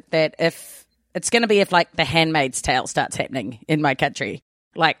decided that if It's going to be if, like, The Handmaid's Tale starts happening in my country,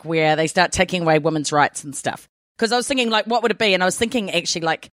 like, where they start taking away women's rights and stuff. Because I was thinking, like, what would it be? And I was thinking, actually,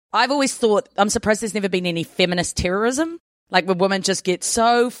 like, I've always thought, I'm surprised there's never been any feminist terrorism. Like, where women just get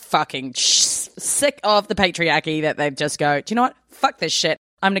so fucking sick of the patriarchy that they just go, do you know what? Fuck this shit.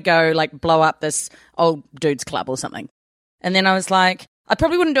 I'm going to go, like, blow up this old dude's club or something. And then I was like, I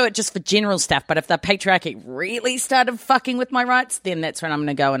probably wouldn't do it just for general stuff, but if the patriarchy really started fucking with my rights, then that's when I'm going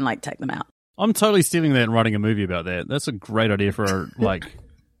to go and, like, take them out. I'm totally stealing that and writing a movie about that. That's a great idea for, like,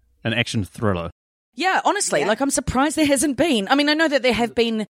 an action thriller. Yeah, honestly, like, I'm surprised there hasn't been. I mean, I know that there have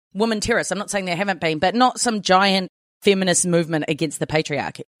been women terrorists. I'm not saying there haven't been, but not some giant feminist movement against the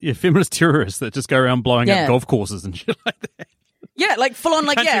patriarchy. Yeah, feminist terrorists that just go around blowing up golf courses and shit like that. Yeah, like full on,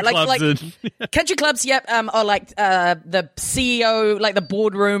 like Country country clubs. Yep, or like the CEO, like the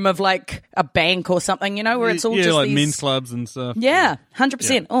boardroom of like a bank or something. You know, where it's all just like these men's clubs and stuff. Yeah,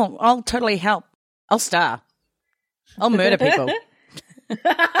 100%. Oh, I'll totally help. I'll star. I'll murder people.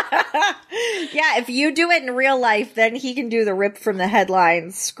 Yeah, if you do it in real life, then he can do the rip from the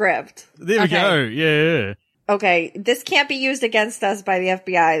headlines script. There we go. Yeah. Okay, this can't be used against us by the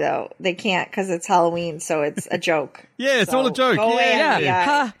FBI, though. They can't because it's Halloween, so it's a joke. Yeah, it's all a joke. Go away, Yeah. FBI.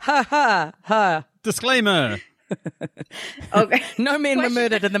 Ha, ha, ha, ha. Disclaimer. Okay, No men were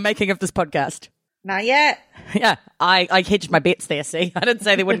murdered in the making of this podcast. not yet. Yeah, I hedged my bets there, see? I didn't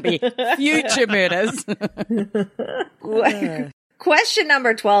say there wouldn't be future murders. Question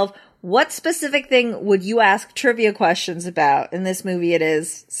number 12. What specific thing would you ask trivia questions about? In this movie, it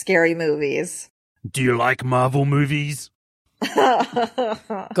is scary movies. Do you like Marvel movies?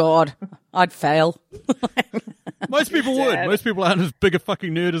 God, I'd fail. Most people would. Most people aren't as big a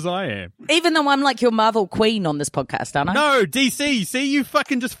fucking nerd as I am. Even though I'm like your Marvel queen on this podcast, aren't I? No, DC. See, you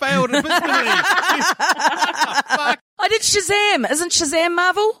fucking just failed abysmally. Fuck. I did Shazam. Isn't Shazam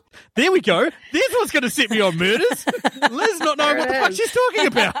Marvel? There we go. There's what's going to set me on murders. Liz not knowing what the fuck she's talking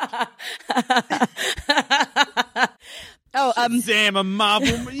about. Sam, a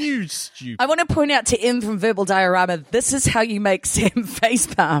Marvel, you stupid. I want to point out to M from Verbal Diorama, this is how you make Sam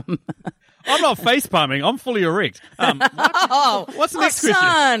facepalm. I'm not face palming. I'm fully erect. What's the next question?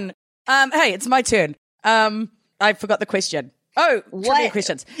 Son. Hey, it's my turn. I forgot the question. Oh, trivia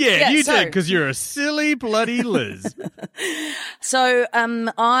questions. Yeah, you did, because you're a silly bloody Liz. So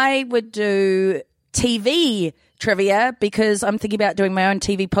I would do TV trivia because I'm thinking about doing my own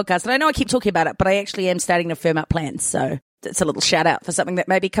TV podcast. And I know I keep talking about it, but I actually am starting to firm up plans. So it's a little shout out for something that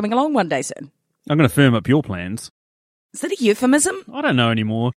may be coming along one day soon. I'm going to firm up your plans. Is that a euphemism? I don't know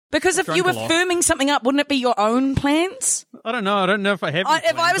anymore. Because if you were firming something up, wouldn't it be your own plans? I don't know. I don't know if I have any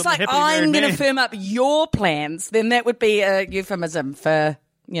If I was like, I'm going to firm up your plans, then that would be a euphemism for,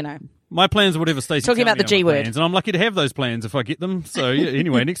 you know. My plans, whatever Stacey Talking about the G word. Plans, and I'm lucky to have those plans if I get them. So, yeah,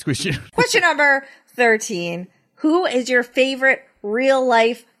 anyway, next question. Question number 13. Who is your favorite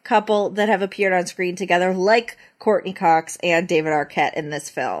real-life couple that have appeared on screen together, like Courtney Cox and David Arquette in this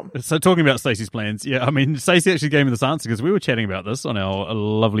film? So talking about Stacey's plans, yeah, I mean, Stacey actually gave me this answer because we were chatting about this on our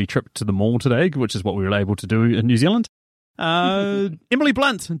lovely trip to the mall today, which is what we were able to do in New Zealand. Emily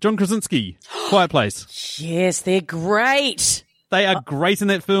Blunt, John Krasinski, Quiet Place. Yes, they're great. They are great in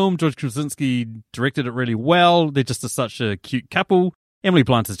that film. George Krasinski directed it really well. They're just such a cute couple. Emily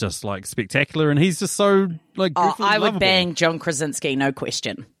Blunt is just, like, spectacular, and he's just so, like, goofy I and would lovable. bang John Krasinski, no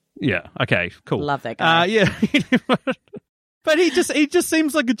question. Yeah, okay, cool. Love that guy. Yeah. But he just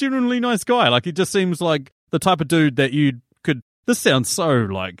seems like a genuinely nice guy. Like, he just seems like the type of dude that you could... This sounds so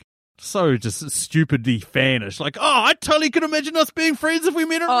just stupidly fanish. Like, I totally could imagine us being friends if we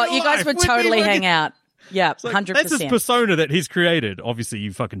met in real life. You guys would We'd be totally like- hang out. Yeah, Like, 100%. That's his persona that he's created. Obviously,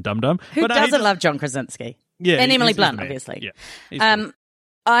 you fucking dum-dum. Who But, doesn't love John Krasinski? Yeah, And Emily he's Blunt, the man. obviously. Yeah. He's cool.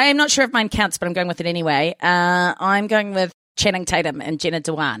 I'm not sure if mine counts, but I'm going with it anyway. I'm going with Channing Tatum and Jenna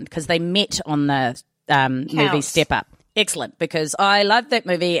Dewan because they met on the movie Step Up. Excellent, because I loved that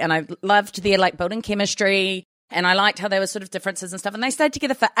movie and I loved their like building chemistry and I liked how there were sort of differences and stuff and they stayed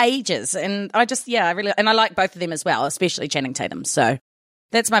together for ages and I like both of them as well, especially Channing Tatum. So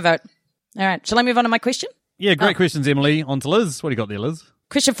that's my vote. All right, shall I move on to my question? Yeah, great questions, Emily. On to Liz. What do you got there, Liz?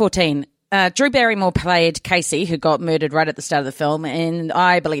 Question 14. Drew Barrymore played Casey, who got murdered right at the start of the film, and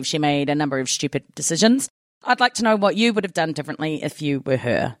I believe she made a number of stupid decisions. I'd like to know what you would have done differently if you were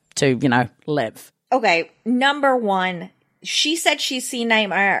her to, live. Okay, number 1. She said she's seen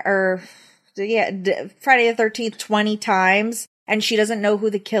Friday the 13th 20 times, and she doesn't know who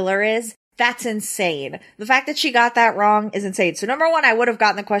the killer is. That's insane. The fact that she got that wrong is insane. So number 1, I would have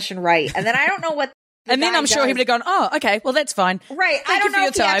gotten the question right. And then I don't know what and then I'm sure he would have gone, oh, okay, well, that's fine. Right. Thank I don't you for know your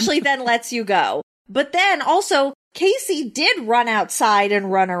if he time. actually then lets you go. But then also, Casey did run outside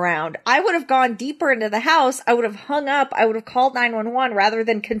and run around. I would have gone deeper into the house. I would have hung up. I would have called 911 rather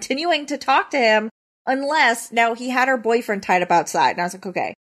than continuing to talk to him, unless now he had her boyfriend tied up outside. And I was like,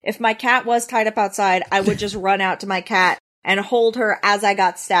 okay, if my cat was tied up outside, I would just run out to my cat and hold her as I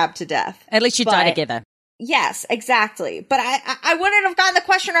got stabbed to death. At least you die together. Yes, exactly. But I wouldn't have gotten the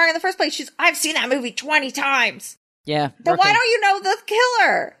question wrong in the first place. I've seen that movie 20 times. Yeah. Then why don't you know the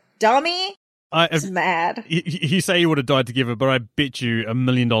killer? Dummy. It's mad. You say you would have died together, but I bet you $1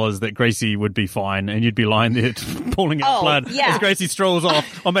 million that Gracie would be fine, and you'd be lying there pulling out blood as Gracie strolls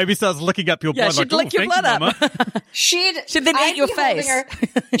off, or maybe starts licking up your blood. She'd lick your blood up. She'd then eat your face.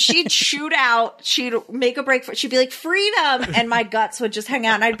 She'd shoot out. She'd make a break for. She'd be like, freedom, and my guts would just hang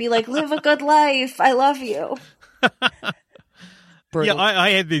out, and I'd be like, live a good life. I love you. Brutal. Yeah,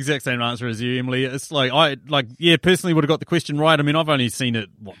 I had the exact same answer as you, Emily. It's like, personally would have got the question right. I mean, I've only seen it,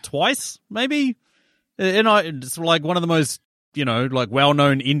 twice, maybe? And it's like one of the most,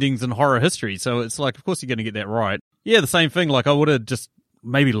 well-known endings in horror history. So it's like, of course you're going to get that right. Yeah, the same thing. Like, I would have just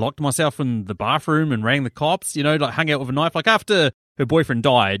maybe locked myself in the bathroom and rang the cops, hung out with a knife. Like, after her boyfriend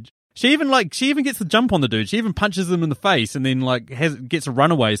died, she even gets the jump on the dude. She even punches him in the face and then, gets a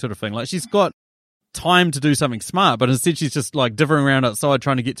runaway sort of thing. Like, she's got time to do something smart, but instead she's just dithering around outside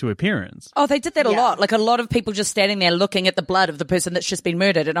trying to get to her parents. Oh, they did that a lot. Like, a lot of people just standing there looking at the blood of the person that's just been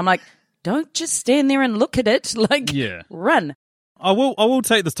murdered, and I'm like, don't just stand there and look at it. Run. I will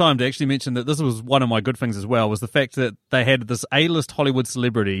take this time to actually mention that this was one of my good things as well, was the fact that they had this A-list Hollywood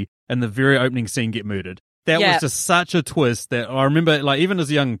celebrity in the very opening scene get murdered. That was just such a twist that I remember, even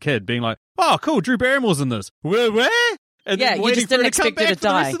as a young kid, being like, oh, cool, Drew Barrymore's in this. Where? And then you just didn't expect her to die. For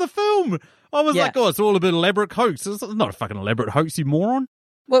the rest of the film. I was like, oh, it's all a bit elaborate hoax. It's not a fucking elaborate hoax, you moron.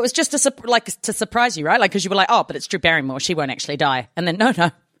 Well, it was just to surprise you, right? Because you were like, oh, but it's Drew Barrymore. She won't actually die. And then,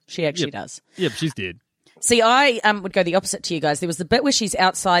 no, she actually does. Yep, she's dead. See, I would go the opposite to you guys. There was the bit where she's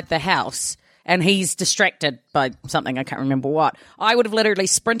outside the house and he's distracted by something. I can't remember what. I would have literally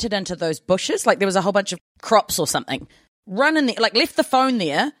sprinted into those bushes. Like, there was a whole bunch of crops or something. Run in there, left the phone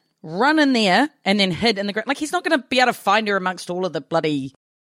there, run in there, and then hid in the ground. Like, he's not going to be able to find her amongst all of the bloody,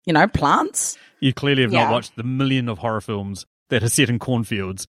 plants. You clearly have not watched the million of horror films that are set in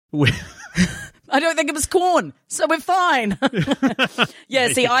cornfields. I don't think it was corn, so we're fine.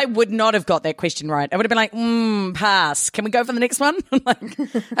 See, I would not have got that question right. I would have been like, pass. Can we go for the next one?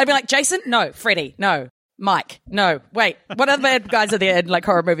 I'd be like, Jason? No. Freddy? No. Mike? No. Wait, what other bad guys are there in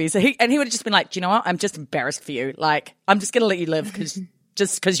horror movies? And he would have just been like, do you know what? I'm just embarrassed for you. I'm just going to let you live because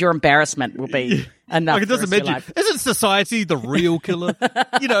your embarrassment will be enough. It doesn't mention, isn't society the real killer?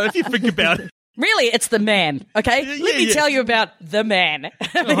 If you think about it. Really, it's the man, okay? Let me tell you about the man.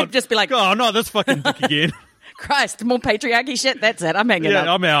 He'd just be like, oh, no, this fucking dick again. Christ, more patriarchy shit? That's it. I'm hanging up.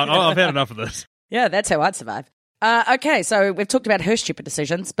 Yeah, I'm out. I've had enough of this. Yeah, that's how I'd survive. Okay, so we've talked about her stupid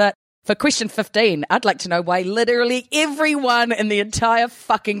decisions, but for question 15, I'd like to know why literally everyone in the entire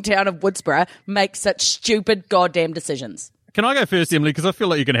fucking town of Woodsboro makes such stupid goddamn decisions. Can I go first, Emily? Because I feel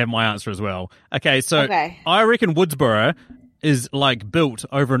like you can have my answer as well. Okay, I reckon Woodsboro is built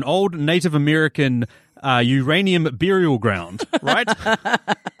over an old Native American uranium burial ground, right?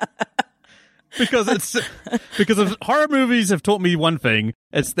 because if horror movies have taught me one thing,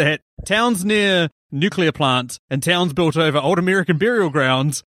 it's that towns near nuclear plants and towns built over old American burial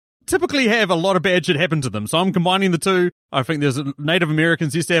grounds typically have a lot of bad shit happen to them. So I'm combining the two. I think there's Native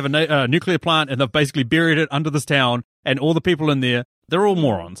Americans used to have a nuclear plant, and they've basically buried it under this town, and all the people in there, they're all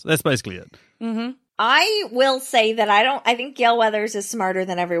morons. That's basically it. Mm-hmm. I will say that I think Gail Weathers is smarter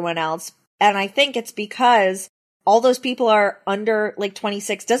than everyone else. And I think it's because all those people are under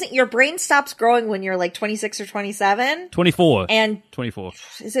 26. Doesn't your brain stops growing when you're 26 or 27? 24. And 24.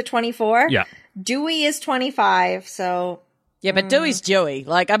 Is it 24? Yeah. Dewey is 25. So. Yeah, but Dewey's Dewey.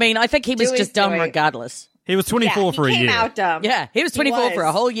 I think he was Dewey's just dumb Dewey. regardless. He was 24 for a year. He came out dumb. Yeah, he was 24 for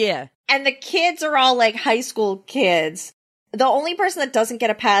a whole year. And the kids are all high school kids. The only person that doesn't get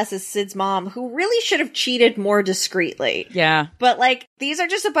a pass is Sid's mom, who really should have cheated more discreetly. Yeah. But, these are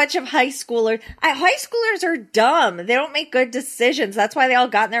just a bunch of high schoolers. High schoolers are dumb. They don't make good decisions. That's why they all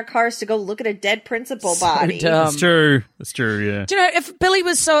got in their cars to go look at a dead principal body. Dumb. It's true. It's true, yeah. Do you know, if Billy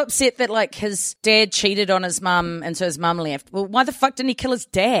was so upset that, his dad cheated on his mum and so his mum left, well, why the fuck didn't he kill his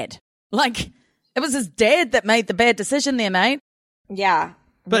dad? It was his dad that made the bad decision there, mate. Yeah.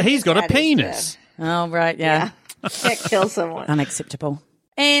 But he's got a penis. Oh, right, yeah. Can't kill someone. Unacceptable.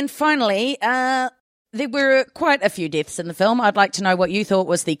 And finally, there were quite a few deaths in the film. I'd like to know what you thought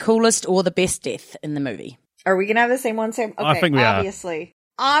was the coolest or the best death in the movie. Are we going to have the same one, Sam? Okay, I think we obviously.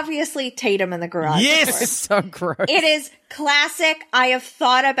 Obviously, Tatum in the garage. Yes! It's so gross. It is classic. I have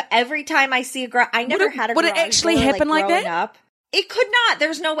thought of every time I see a garage. I never had a garage. Would it actually door, happen like growing that? Up. It could not.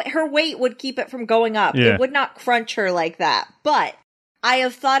 There's no way. Her weight would keep it from going up. Yeah. It would not crunch her like that. But I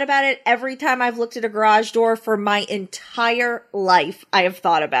have thought about it every time I've looked at a garage door for my entire life. I have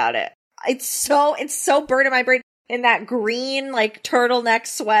thought about it. It's so burned in my brain. In that green, like, turtleneck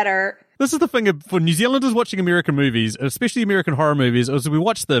sweater. This is the thing for New Zealanders watching American movies, especially American horror movies, is we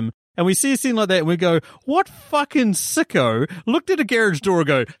watch them and we see a scene like that and we go, what fucking sicko looked at a garage door and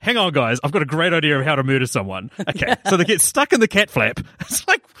go, hang on guys, I've got a great idea of how to murder someone. Okay, so they get stuck in the cat flap. It's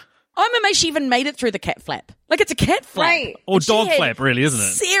like... I'm amazed she even made it through the cat flap. Like, it's a cat flap. Right. Or And she dog had flap, really, isn't it?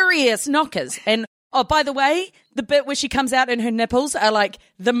 Serious knockers. And, oh, by the way, the bit where she comes out and her nipples are like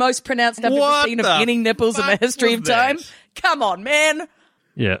the most pronounced I've What ever seen of the any nipples in the fuck history was of time. that? Come on, man.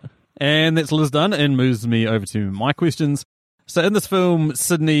 Yeah. And that's Liz done and moves me over to my questions. So in this film,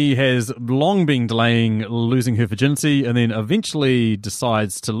 Sydney has long been delaying losing her virginity and then eventually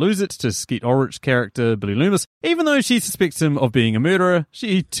decides to lose it to Skeet Ulrich's character, Billy Loomis. Even though she suspects him of being a murderer,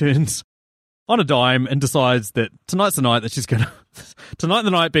 she turns on a dime and decides that tonight's the night that she's going to... Tonight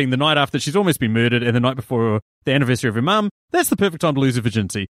the night being the night after she's almost been murdered and the night before the anniversary of her mum, that's the perfect time to lose her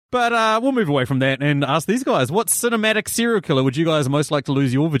virginity. But we'll move away from that and ask these guys, what cinematic serial killer would you guys most like to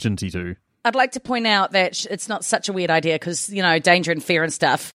lose your virginity to? I'd like to point out that it's not such a weird idea because, you know, danger and fear and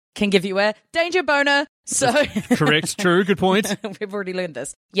stuff can give you a danger boner. So Correct, true, good point. We've already learned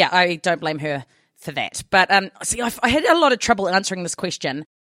this. Yeah, I don't blame her for that. But see, I had a lot of trouble answering this question,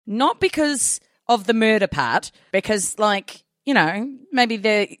 not because of the murder part, because, like, you know,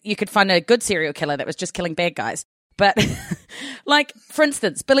 maybe you could find a good serial killer that was just killing bad guys. But, like, for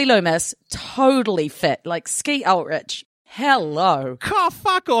instance, Billy Loomis, totally fit. Like, Skeet Ulrich, hello. Oh,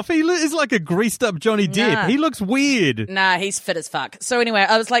 fuck off. He is like a greased up Johnny Depp. Nah. He looks weird. Nah, he's fit as fuck. So anyway,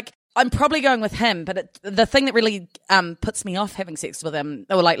 I was like, I'm probably going with him, but the thing that really puts me off having sex with him,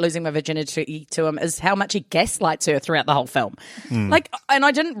 or like losing my virginity to him, is how much he gaslights her throughout the whole film. Like, and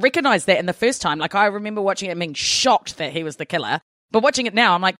I didn't recognize that in the first time. Like, I remember watching it and being shocked that he was the killer. But watching it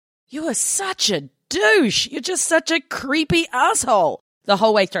now, I'm like, you are such a douche. You're just such a creepy asshole the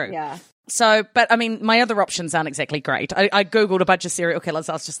whole way through. Yeah. So, but I mean, my other options aren't exactly great. I Googled a bunch of serial killers.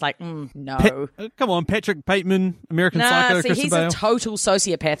 I was just like, no. Come on, Patrick Bateman, American Nah, Psycho, see, Christian he's Bale. a total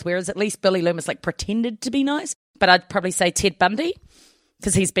sociopath, whereas at least Billy Loomis like pretended to be nice. But I'd probably say Ted Bundy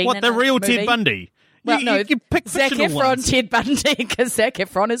because he's been What, in the a real movie. Ted Bundy? Well, no, you pick Zac fictional Efron, ones. Ted Bundy, because Zac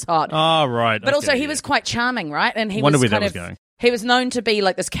Efron is hot. Oh, right. But also, okay, he yeah. was quite charming, right? And he Wonder was where kind that of was going. he was known to be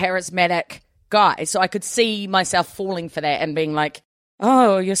like this charismatic guy, so I could see myself falling for that and being like,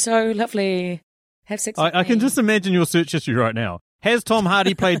 "Oh, you're so lovely. Have sex." with I can me." just imagine your search history right now. Has Tom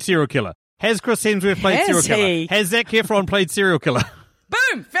Hardy played serial killer? Has Chris Hemsworth played Has serial killer? he? Has Zac Efron played serial killer?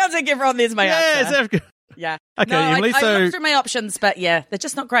 Boom, found Zac Efron. There's my Yes. answer. Yeah. Okay, no, Emily, I so- looked through my options, but yeah, they're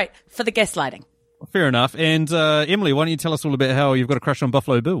just not great for the gaslighting. Fair enough. And Emily, why don't you tell us all about how you've got a crush on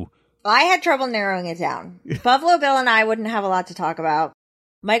Buffalo Bill? I had trouble narrowing it down. Buffalo Bill and I wouldn't have a lot to talk about.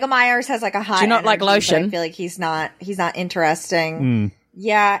 Michael Myers has like a high Do you not like energy, but lotion? I feel like he's not interesting.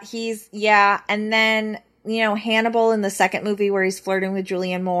 Yeah, and then, you know, Hannibal in the second movie where he's flirting with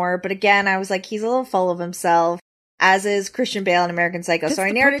Julianne Moore, but again, I was like, he's a little full of himself, as is Christian Bale in American Psycho. That's so I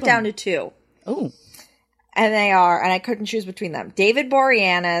the narrowed it problem. down to two. Oh, And I couldn't choose between them. David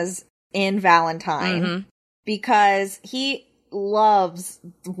Boreanaz in Valentine, Mm-hmm. because he loves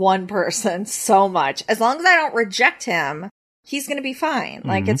one person so much. As long as I don't reject him, he's going to be fine.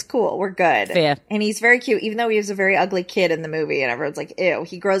 Like, it's cool. We're good. Fair. And he's very cute, even though he was a very ugly kid in the movie, and everyone's like, ew,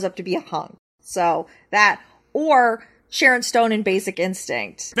 he grows up to be a hunk. So that, or Sharon Stone in Basic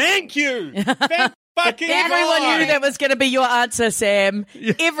Instinct. Thank you. Thank fucking everyone God. knew that was going to be your answer, Sam.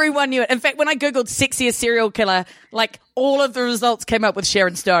 Yeah. Everyone knew it. In fact, when I Googled sexiest serial killer, like all of the results came up with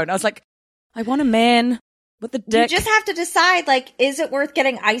Sharon Stone. I was like, I want a man with a dick. You just have to decide, like, is it worth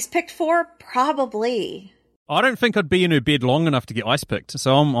getting ice picked for? Probably. I don't think I'd be in her bed long enough to get ice picked,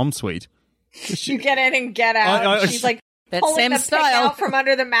 so I'm sweet. You get in and get out. She's like, That's pulling Sam's the pick style. out from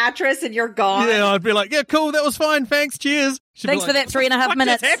under the mattress, and you're gone. Yeah, I'd be like, yeah, cool, that was fine, thanks, cheers. She'd be Thanks for like, that 3.5 "What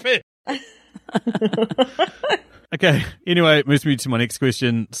minutes." just happened?" Okay, anyway, it moves me to my next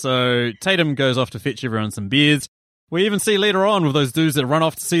question. So Tatum goes off to fetch everyone some beers. We even see later on with those dudes that run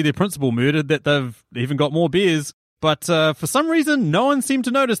off to see their principal murdered that they've even got more beers. But for some reason, no one seemed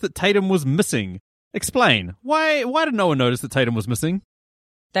to notice that Tatum was missing. Explain. Why did no one notice that Tatum was missing?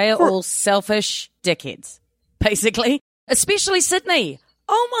 They are all selfish dickheads, basically. Especially Sydney.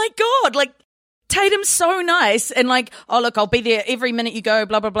 Oh my God. Like, Tatum's so nice. And like, oh, look, I'll be there every minute you go,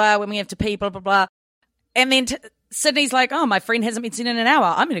 blah, blah, blah, when we have to pee, blah, blah, blah. And then Sydney's like, oh, my friend hasn't been seen in an hour.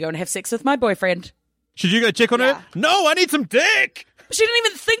 I'm going to go and have sex with my boyfriend. Should you go check on her? No, I need some dick. She didn't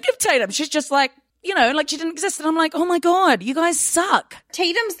even think of Tatum. She's just like, like she didn't exist. And I'm like, oh my God, you guys suck.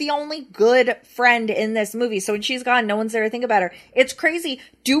 Tatum's the only good friend in this movie. So when she's gone, no one's there to think about her. It's crazy.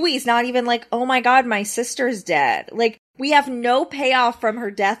 Dewey's not even like, oh my God, my sister's dead. Like, we have no payoff from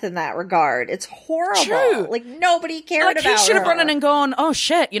her death in that regard. It's horrible. True. Like, nobody cared about her. He should have run in and gone, oh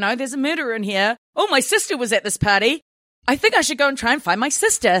shit, there's a murderer in here. Oh, my sister was at this party. I think I should go and try and find my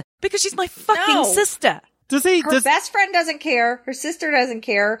sister because she's my fucking sister. Her best friend doesn't care. Her sister doesn't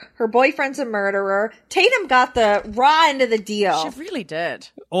care. Her boyfriend's a murderer. Tatum got the raw end of the deal. She really did.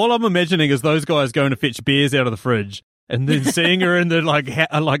 All I'm imagining is those guys going to fetch beers out of the fridge and then seeing her in the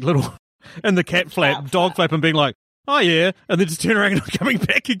little in the dog flap, and being like, oh yeah, and then just turn around and coming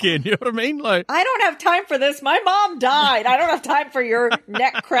back again. You know what I mean? Like, I don't have time for this. My mom died. I don't have time for your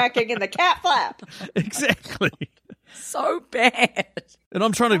neck cracking in the cat flap. Exactly. So bad. And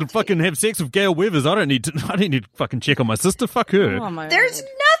I'm trying to fucking have sex with Gail Weathers. I don't need to fucking check on my sister. Fuck her. Oh my There's God.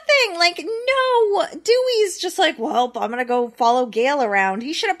 nothing. Like, no. Dewey's just like, well, I'm going to go follow Gail around.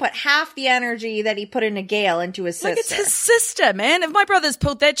 He should have put half the energy that he put into Gail into his sister. Like, it's his sister, man. If my brothers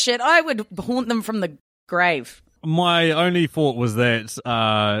pulled that shit, I would haunt them from the grave. My only thought was that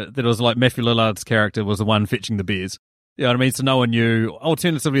it was like Matthew Lillard's character was the one fetching the beers. You know what I mean? So no one knew.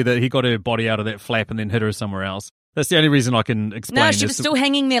 Alternatively, that he got her body out of that flap and then hit her somewhere else. That's the only reason I can explain. No, she was still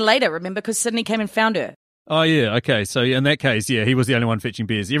hanging there later, remember? Because Sydney came and found her. Oh, yeah. Okay. So in that case, yeah, he was the only one fetching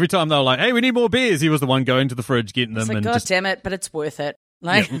beers. Every time they were like, hey, we need more beers, he was the one going to the fridge, getting them. It's like, and God damn it, but it's worth it.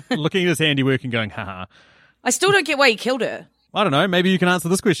 Like, looking at his handiwork and going, haha. I still don't get why he killed her. I don't know. Maybe you can answer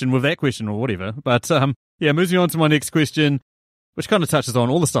this question with that question or whatever. But yeah, moving on to my next question, which kind of touches on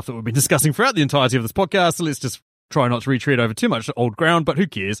all the stuff that we've been discussing throughout the entirety of this podcast. So let's just try not to retread over too much old ground, but who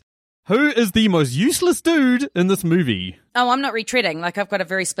cares? Who is the most useless dude in this movie? Oh, I'm not retreading. Like, I've got a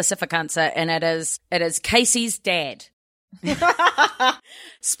very specific answer, and it is Casey's dad.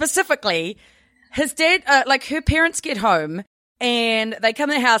 Specifically, his dad, like, her parents get home, and they come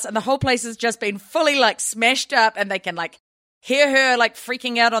to the house, and the whole place has just been fully, like, smashed up, and they can, like, hear her, like,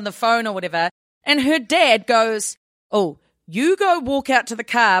 freaking out on the phone or whatever. And her dad goes, oh, you go walk out to the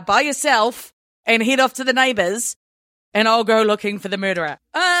car by yourself and head off to the neighbors, and I'll go looking for the murderer.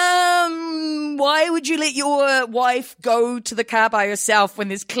 Why would you let your wife go to the car by herself when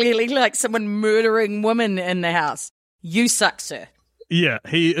there's clearly like someone murdering women in the house? You suck, sir. Yeah,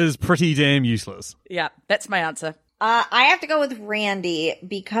 he is pretty damn useless. Yeah, that's my answer. I have to go with Randy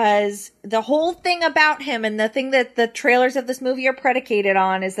because the whole thing about him and the thing that the trailers of this movie are predicated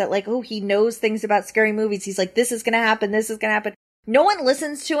on is that, like, oh, he knows things about scary movies. He's like, this is going to happen. This is going to happen. No one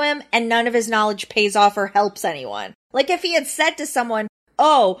listens to him, and none of his knowledge pays off or helps anyone. Like, if he had said to someone,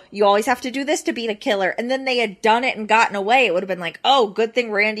 oh, you always have to do this to beat a killer, and then they had done it and gotten away, it would have been like, oh, good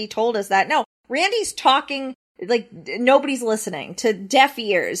thing Randy told us that. No, Randy's talking, like, nobody's listening to deaf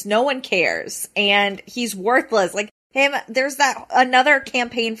ears. No one cares, and he's worthless. Like, him, there's that another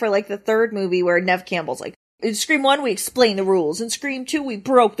campaign for, like, the third movie where Nev Campbell's like, in Scream 1, we explained the rules. In Scream 2, we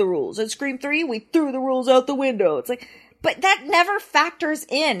broke the rules. In Scream 3, we threw the rules out the window. It's like, but that never factors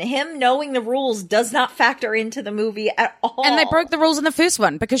in. Him knowing the rules does not factor into the movie at all. And they broke the rules in the first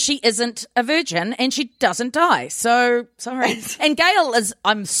one because she isn't a virgin and she doesn't die. So, sorry. And Gail is,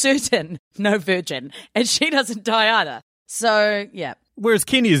 I'm certain, no virgin. And she doesn't die either. So, yeah. Whereas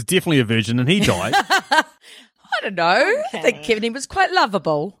Kenny is definitely a virgin and he died. I don't know. Okay. I think Kenny was quite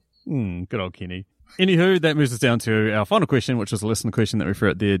lovable. Good old Kenny. Anywho, that moves us down to our final question, which is a listener question that we threw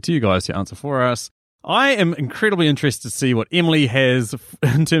out there to you guys to answer for us. I am incredibly interested to see what Emily has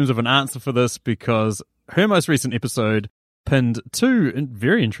in terms of an answer for this because her most recent episode pinned two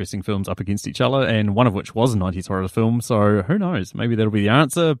very interesting films up against each other, and one of which was a 90s horror film, so who knows? Maybe that'll be the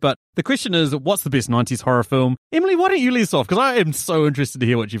answer. But the question is, what's the best 90s horror film? Emily, why don't you lead us off? Because I am so interested to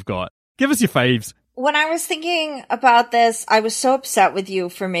hear what you've got. Give us your faves. When I was thinking about this, I was so upset with you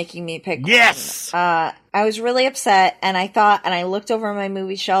for making me pick yes! one. I was really upset, and I thought, and I looked over my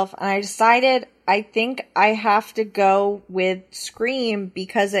movie shelf, and I decided I think I have to go with Scream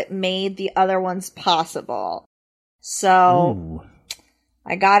because it made the other ones possible. So, Ooh.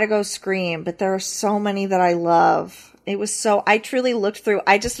 I gotta go Scream, but there are so many that I love. It was so, I truly looked through,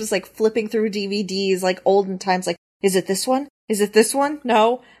 I just was like flipping through DVDs like olden times, like, is it this one? Is it this one?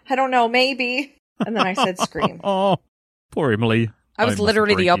 No, I don't know, maybe. And then I said Scream. Oh, poor Emily. I was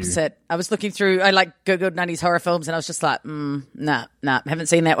literally the opposite. I was looking through, I like Googled 90s horror films and I was just like, nah, haven't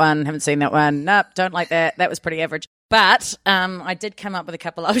seen that one, nope, don't like that, that was pretty average. But I did come up with a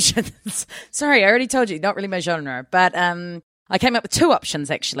couple options. Sorry, I already told you, not really my genre. But I came up with two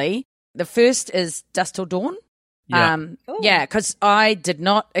options, actually. The first is Dusk Till Dawn. Yeah, because I did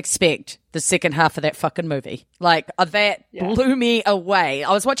not expect the second half of that fucking movie. Like, that blew me away.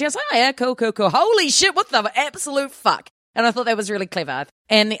 I was watching, I was like, oh yeah, cool. Holy shit, what the absolute fuck? And I thought that was really clever.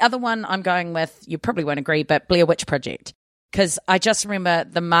 And the other one I'm going with, you probably won't agree, but Blair Witch Project. Because I just remember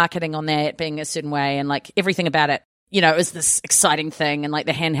the marketing on that being a certain way and like everything about it, it was this exciting thing and like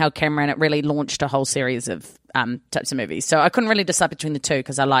the handheld camera, and it really launched a whole series of types of movies. So I couldn't really decide between the two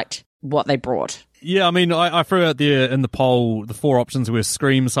because I liked what they brought. Yeah, I mean, I threw out there in the poll, the 4 options were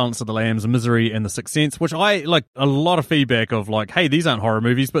Scream, Silence of the Lambs, Misery, and The Sixth Sense, which I, like, a lot of feedback of, like, hey, these aren't horror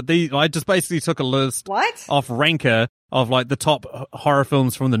movies, but I just basically took a list off Ranker of, like, the top horror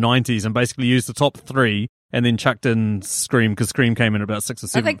films from the 90s and basically used the top 3 and then chucked in Scream, because Scream came in about 6 or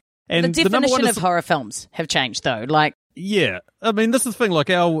 7. I think and the definition of horror films have changed, though. Like, yeah, I mean, this is the thing, like,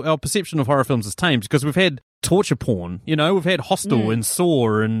 our perception of horror films has changed because we've had torture porn, we've had Hostel and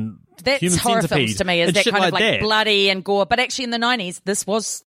Saw and that's Human horror Centipede films to me, is that kind of like that. bloody and gore. But actually in the 90s, this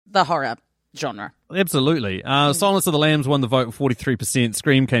was the horror genre. Absolutely. Silence of the Lambs won the vote with 43%,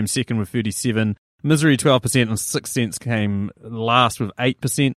 Scream came second with 37%, Misery 12%, and Sixth Sense came last with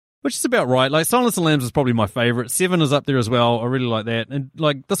 8%, which is about right. Like, Silence of the Lambs is probably my favourite. 7 is up there as well. I really like that. And,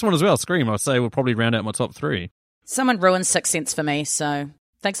 like, this one as well, Scream, I'd say will probably round out my top 3. Someone ruined Sixth Sense for me, so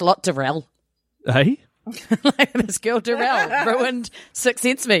thanks a lot, Darrell. Hey? Like, this girl Darrell ruined Sixth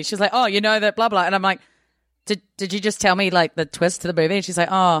Sense for me. She's like, oh, that blah blah, and I'm like, did you just tell me like the twist to the movie? And she's like,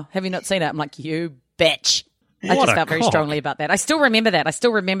 oh, have you not seen it? I'm like, you bitch. I just felt very strongly about that. I still remember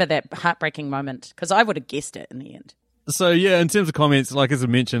that heartbreaking moment because I would have guessed it in the end. So yeah, in terms of comments, like as I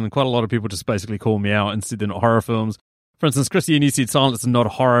mentioned, quite a lot of people just basically call me out and said they're not horror films. For instance, Chrissy and you said Silence is not a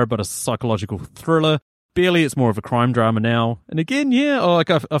horror but a psychological thriller. Barely, it's more of a crime drama now. And again, I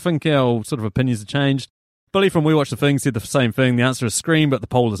think our sort of opinions have changed. Billy from We Watch the Thing said the same thing. The answer is Scream, but the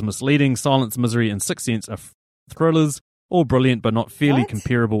poll is misleading. Silence, Misery, and Sixth Sense are thrillers. All brilliant, but not fairly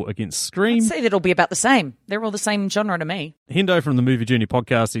comparable against Scream. I'd say that'll be about the same. They're all the same genre to me. Hendo from the Movie Journey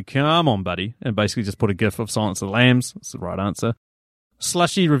podcast said, come on, buddy, and basically just put a gif of Silence of the Lambs. That's the right answer.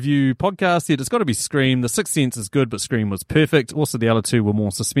 Slushy Review podcast said, it's got to be Scream. The Sixth Sense is good, but Scream was perfect. Also, the other two were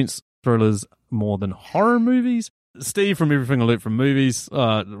more suspense thrillers more than horror movies. Steve from Everything Alert from Movies,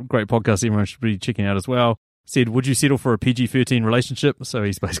 great podcast everyone should be checking out as well, said, would you settle for a PG-13 relationship? So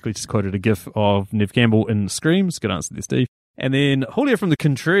he's basically just quoted a gif of Nev Campbell in Screams. Good answer there, Steve. And then Julio from the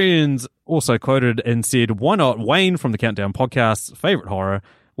Contrarians also quoted and said, why not Wayne from the Countdown podcast's favourite horror,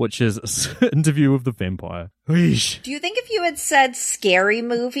 which is Interview with the Vampire. Weesh. Do you think if you had said scary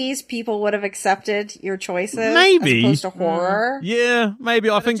movies, people would have accepted your choices? Maybe. As opposed to horror? Yeah, maybe.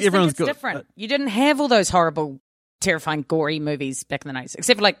 I think everyone's got different. You didn't have all those horrible, terrifying, gory movies back in the 90s,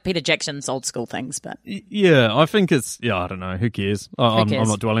 except for like Peter Jackson's old school things. But yeah, I think it's, I don't know. Who cares? I'm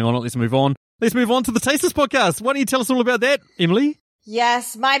not dwelling on it. Let's move on. Let's move on to the Tasteless podcast. Why don't you tell us all about that, Emily?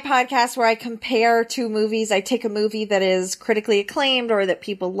 Yes, my podcast where I compare two movies. I take a movie that is critically acclaimed or that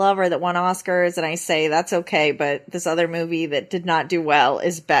people love or that won Oscars, and I say, that's okay, but this other movie that did not do well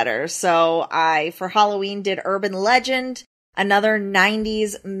is better. So I, for Halloween, did Urban Legend, another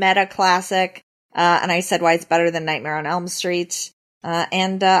 90s meta classic, and I said why it's better than Nightmare on Elm Street.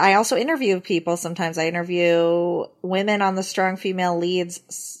 And I also interview people. Sometimes I interview women on the Strong Female Leads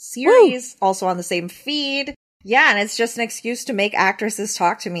series, also on the same feed. Yeah, and it's just an excuse to make actresses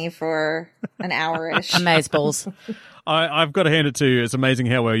talk to me for an hour-ish. Amazeballs. I've got to hand it to you. It's amazing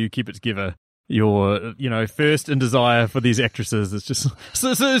how well you keep it together. Your, thirst and desire for these actresses. It's just,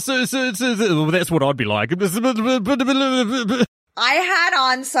 well, that's what I'd be like. I had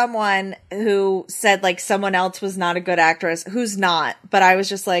on someone who said, like, someone else was not a good actress, who's not. But I was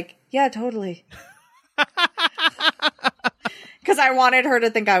just like, yeah, totally. Because I wanted her to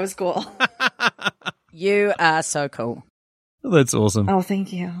think I was cool. You are so cool. That's awesome. Oh,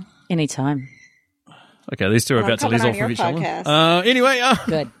 thank you. Anytime. Okay, these two are about to lease off with each other. Anyway.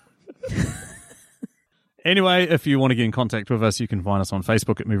 Good. Anyway, if you want to get in contact with us, you can find us on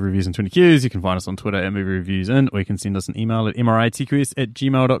Facebook at Movie Reviews and 20Qs. You can find us on Twitter at Movie Reviews In, or you can send us an email at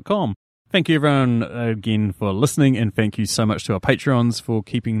mritqs@gmail.com. Thank you, everyone, again, for listening, and thank you so much to our Patreons for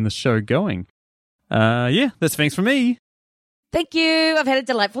keeping the show going. That's thanks from me. Thank you. I've had a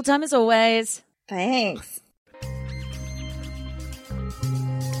delightful time as always. Thanks.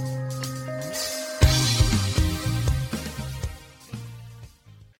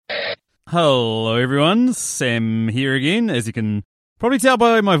 Hello, everyone. Sam here again. As you can probably tell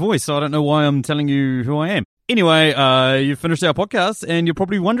by my voice, so I don't know why I'm telling you who I am. Anyway, you've finished our podcast, and you're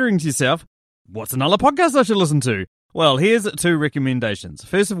probably wondering to yourself, what's another podcast I should listen to? Well, here's 2 recommendations.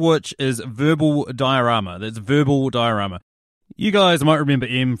 First of which is Verbal Diorama. That's Verbal Diorama. You guys might remember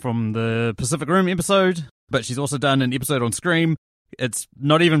Em from the Pacific Rim episode, but she's also done an episode on Scream. It's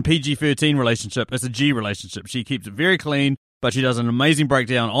not even PG-13 relationship, it's a G relationship. She keeps it very clean, but she does an amazing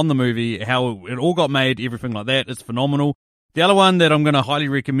breakdown on the movie, how it all got made, everything like that. It's phenomenal. The other one that I'm going to highly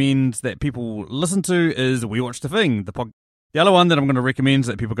recommend that people listen to is We Watch the Thing. The other one that I'm going to recommend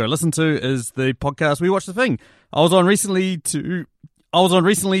that people go listen to is the podcast We Watch the Thing. I was on recently to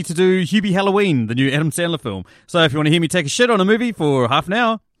do Hubie Halloween, the new Adam Sandler film. So if you want to hear me take a shit on a movie for half an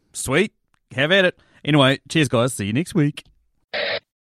hour, sweet, have at it. Anyway, cheers guys, see you next week.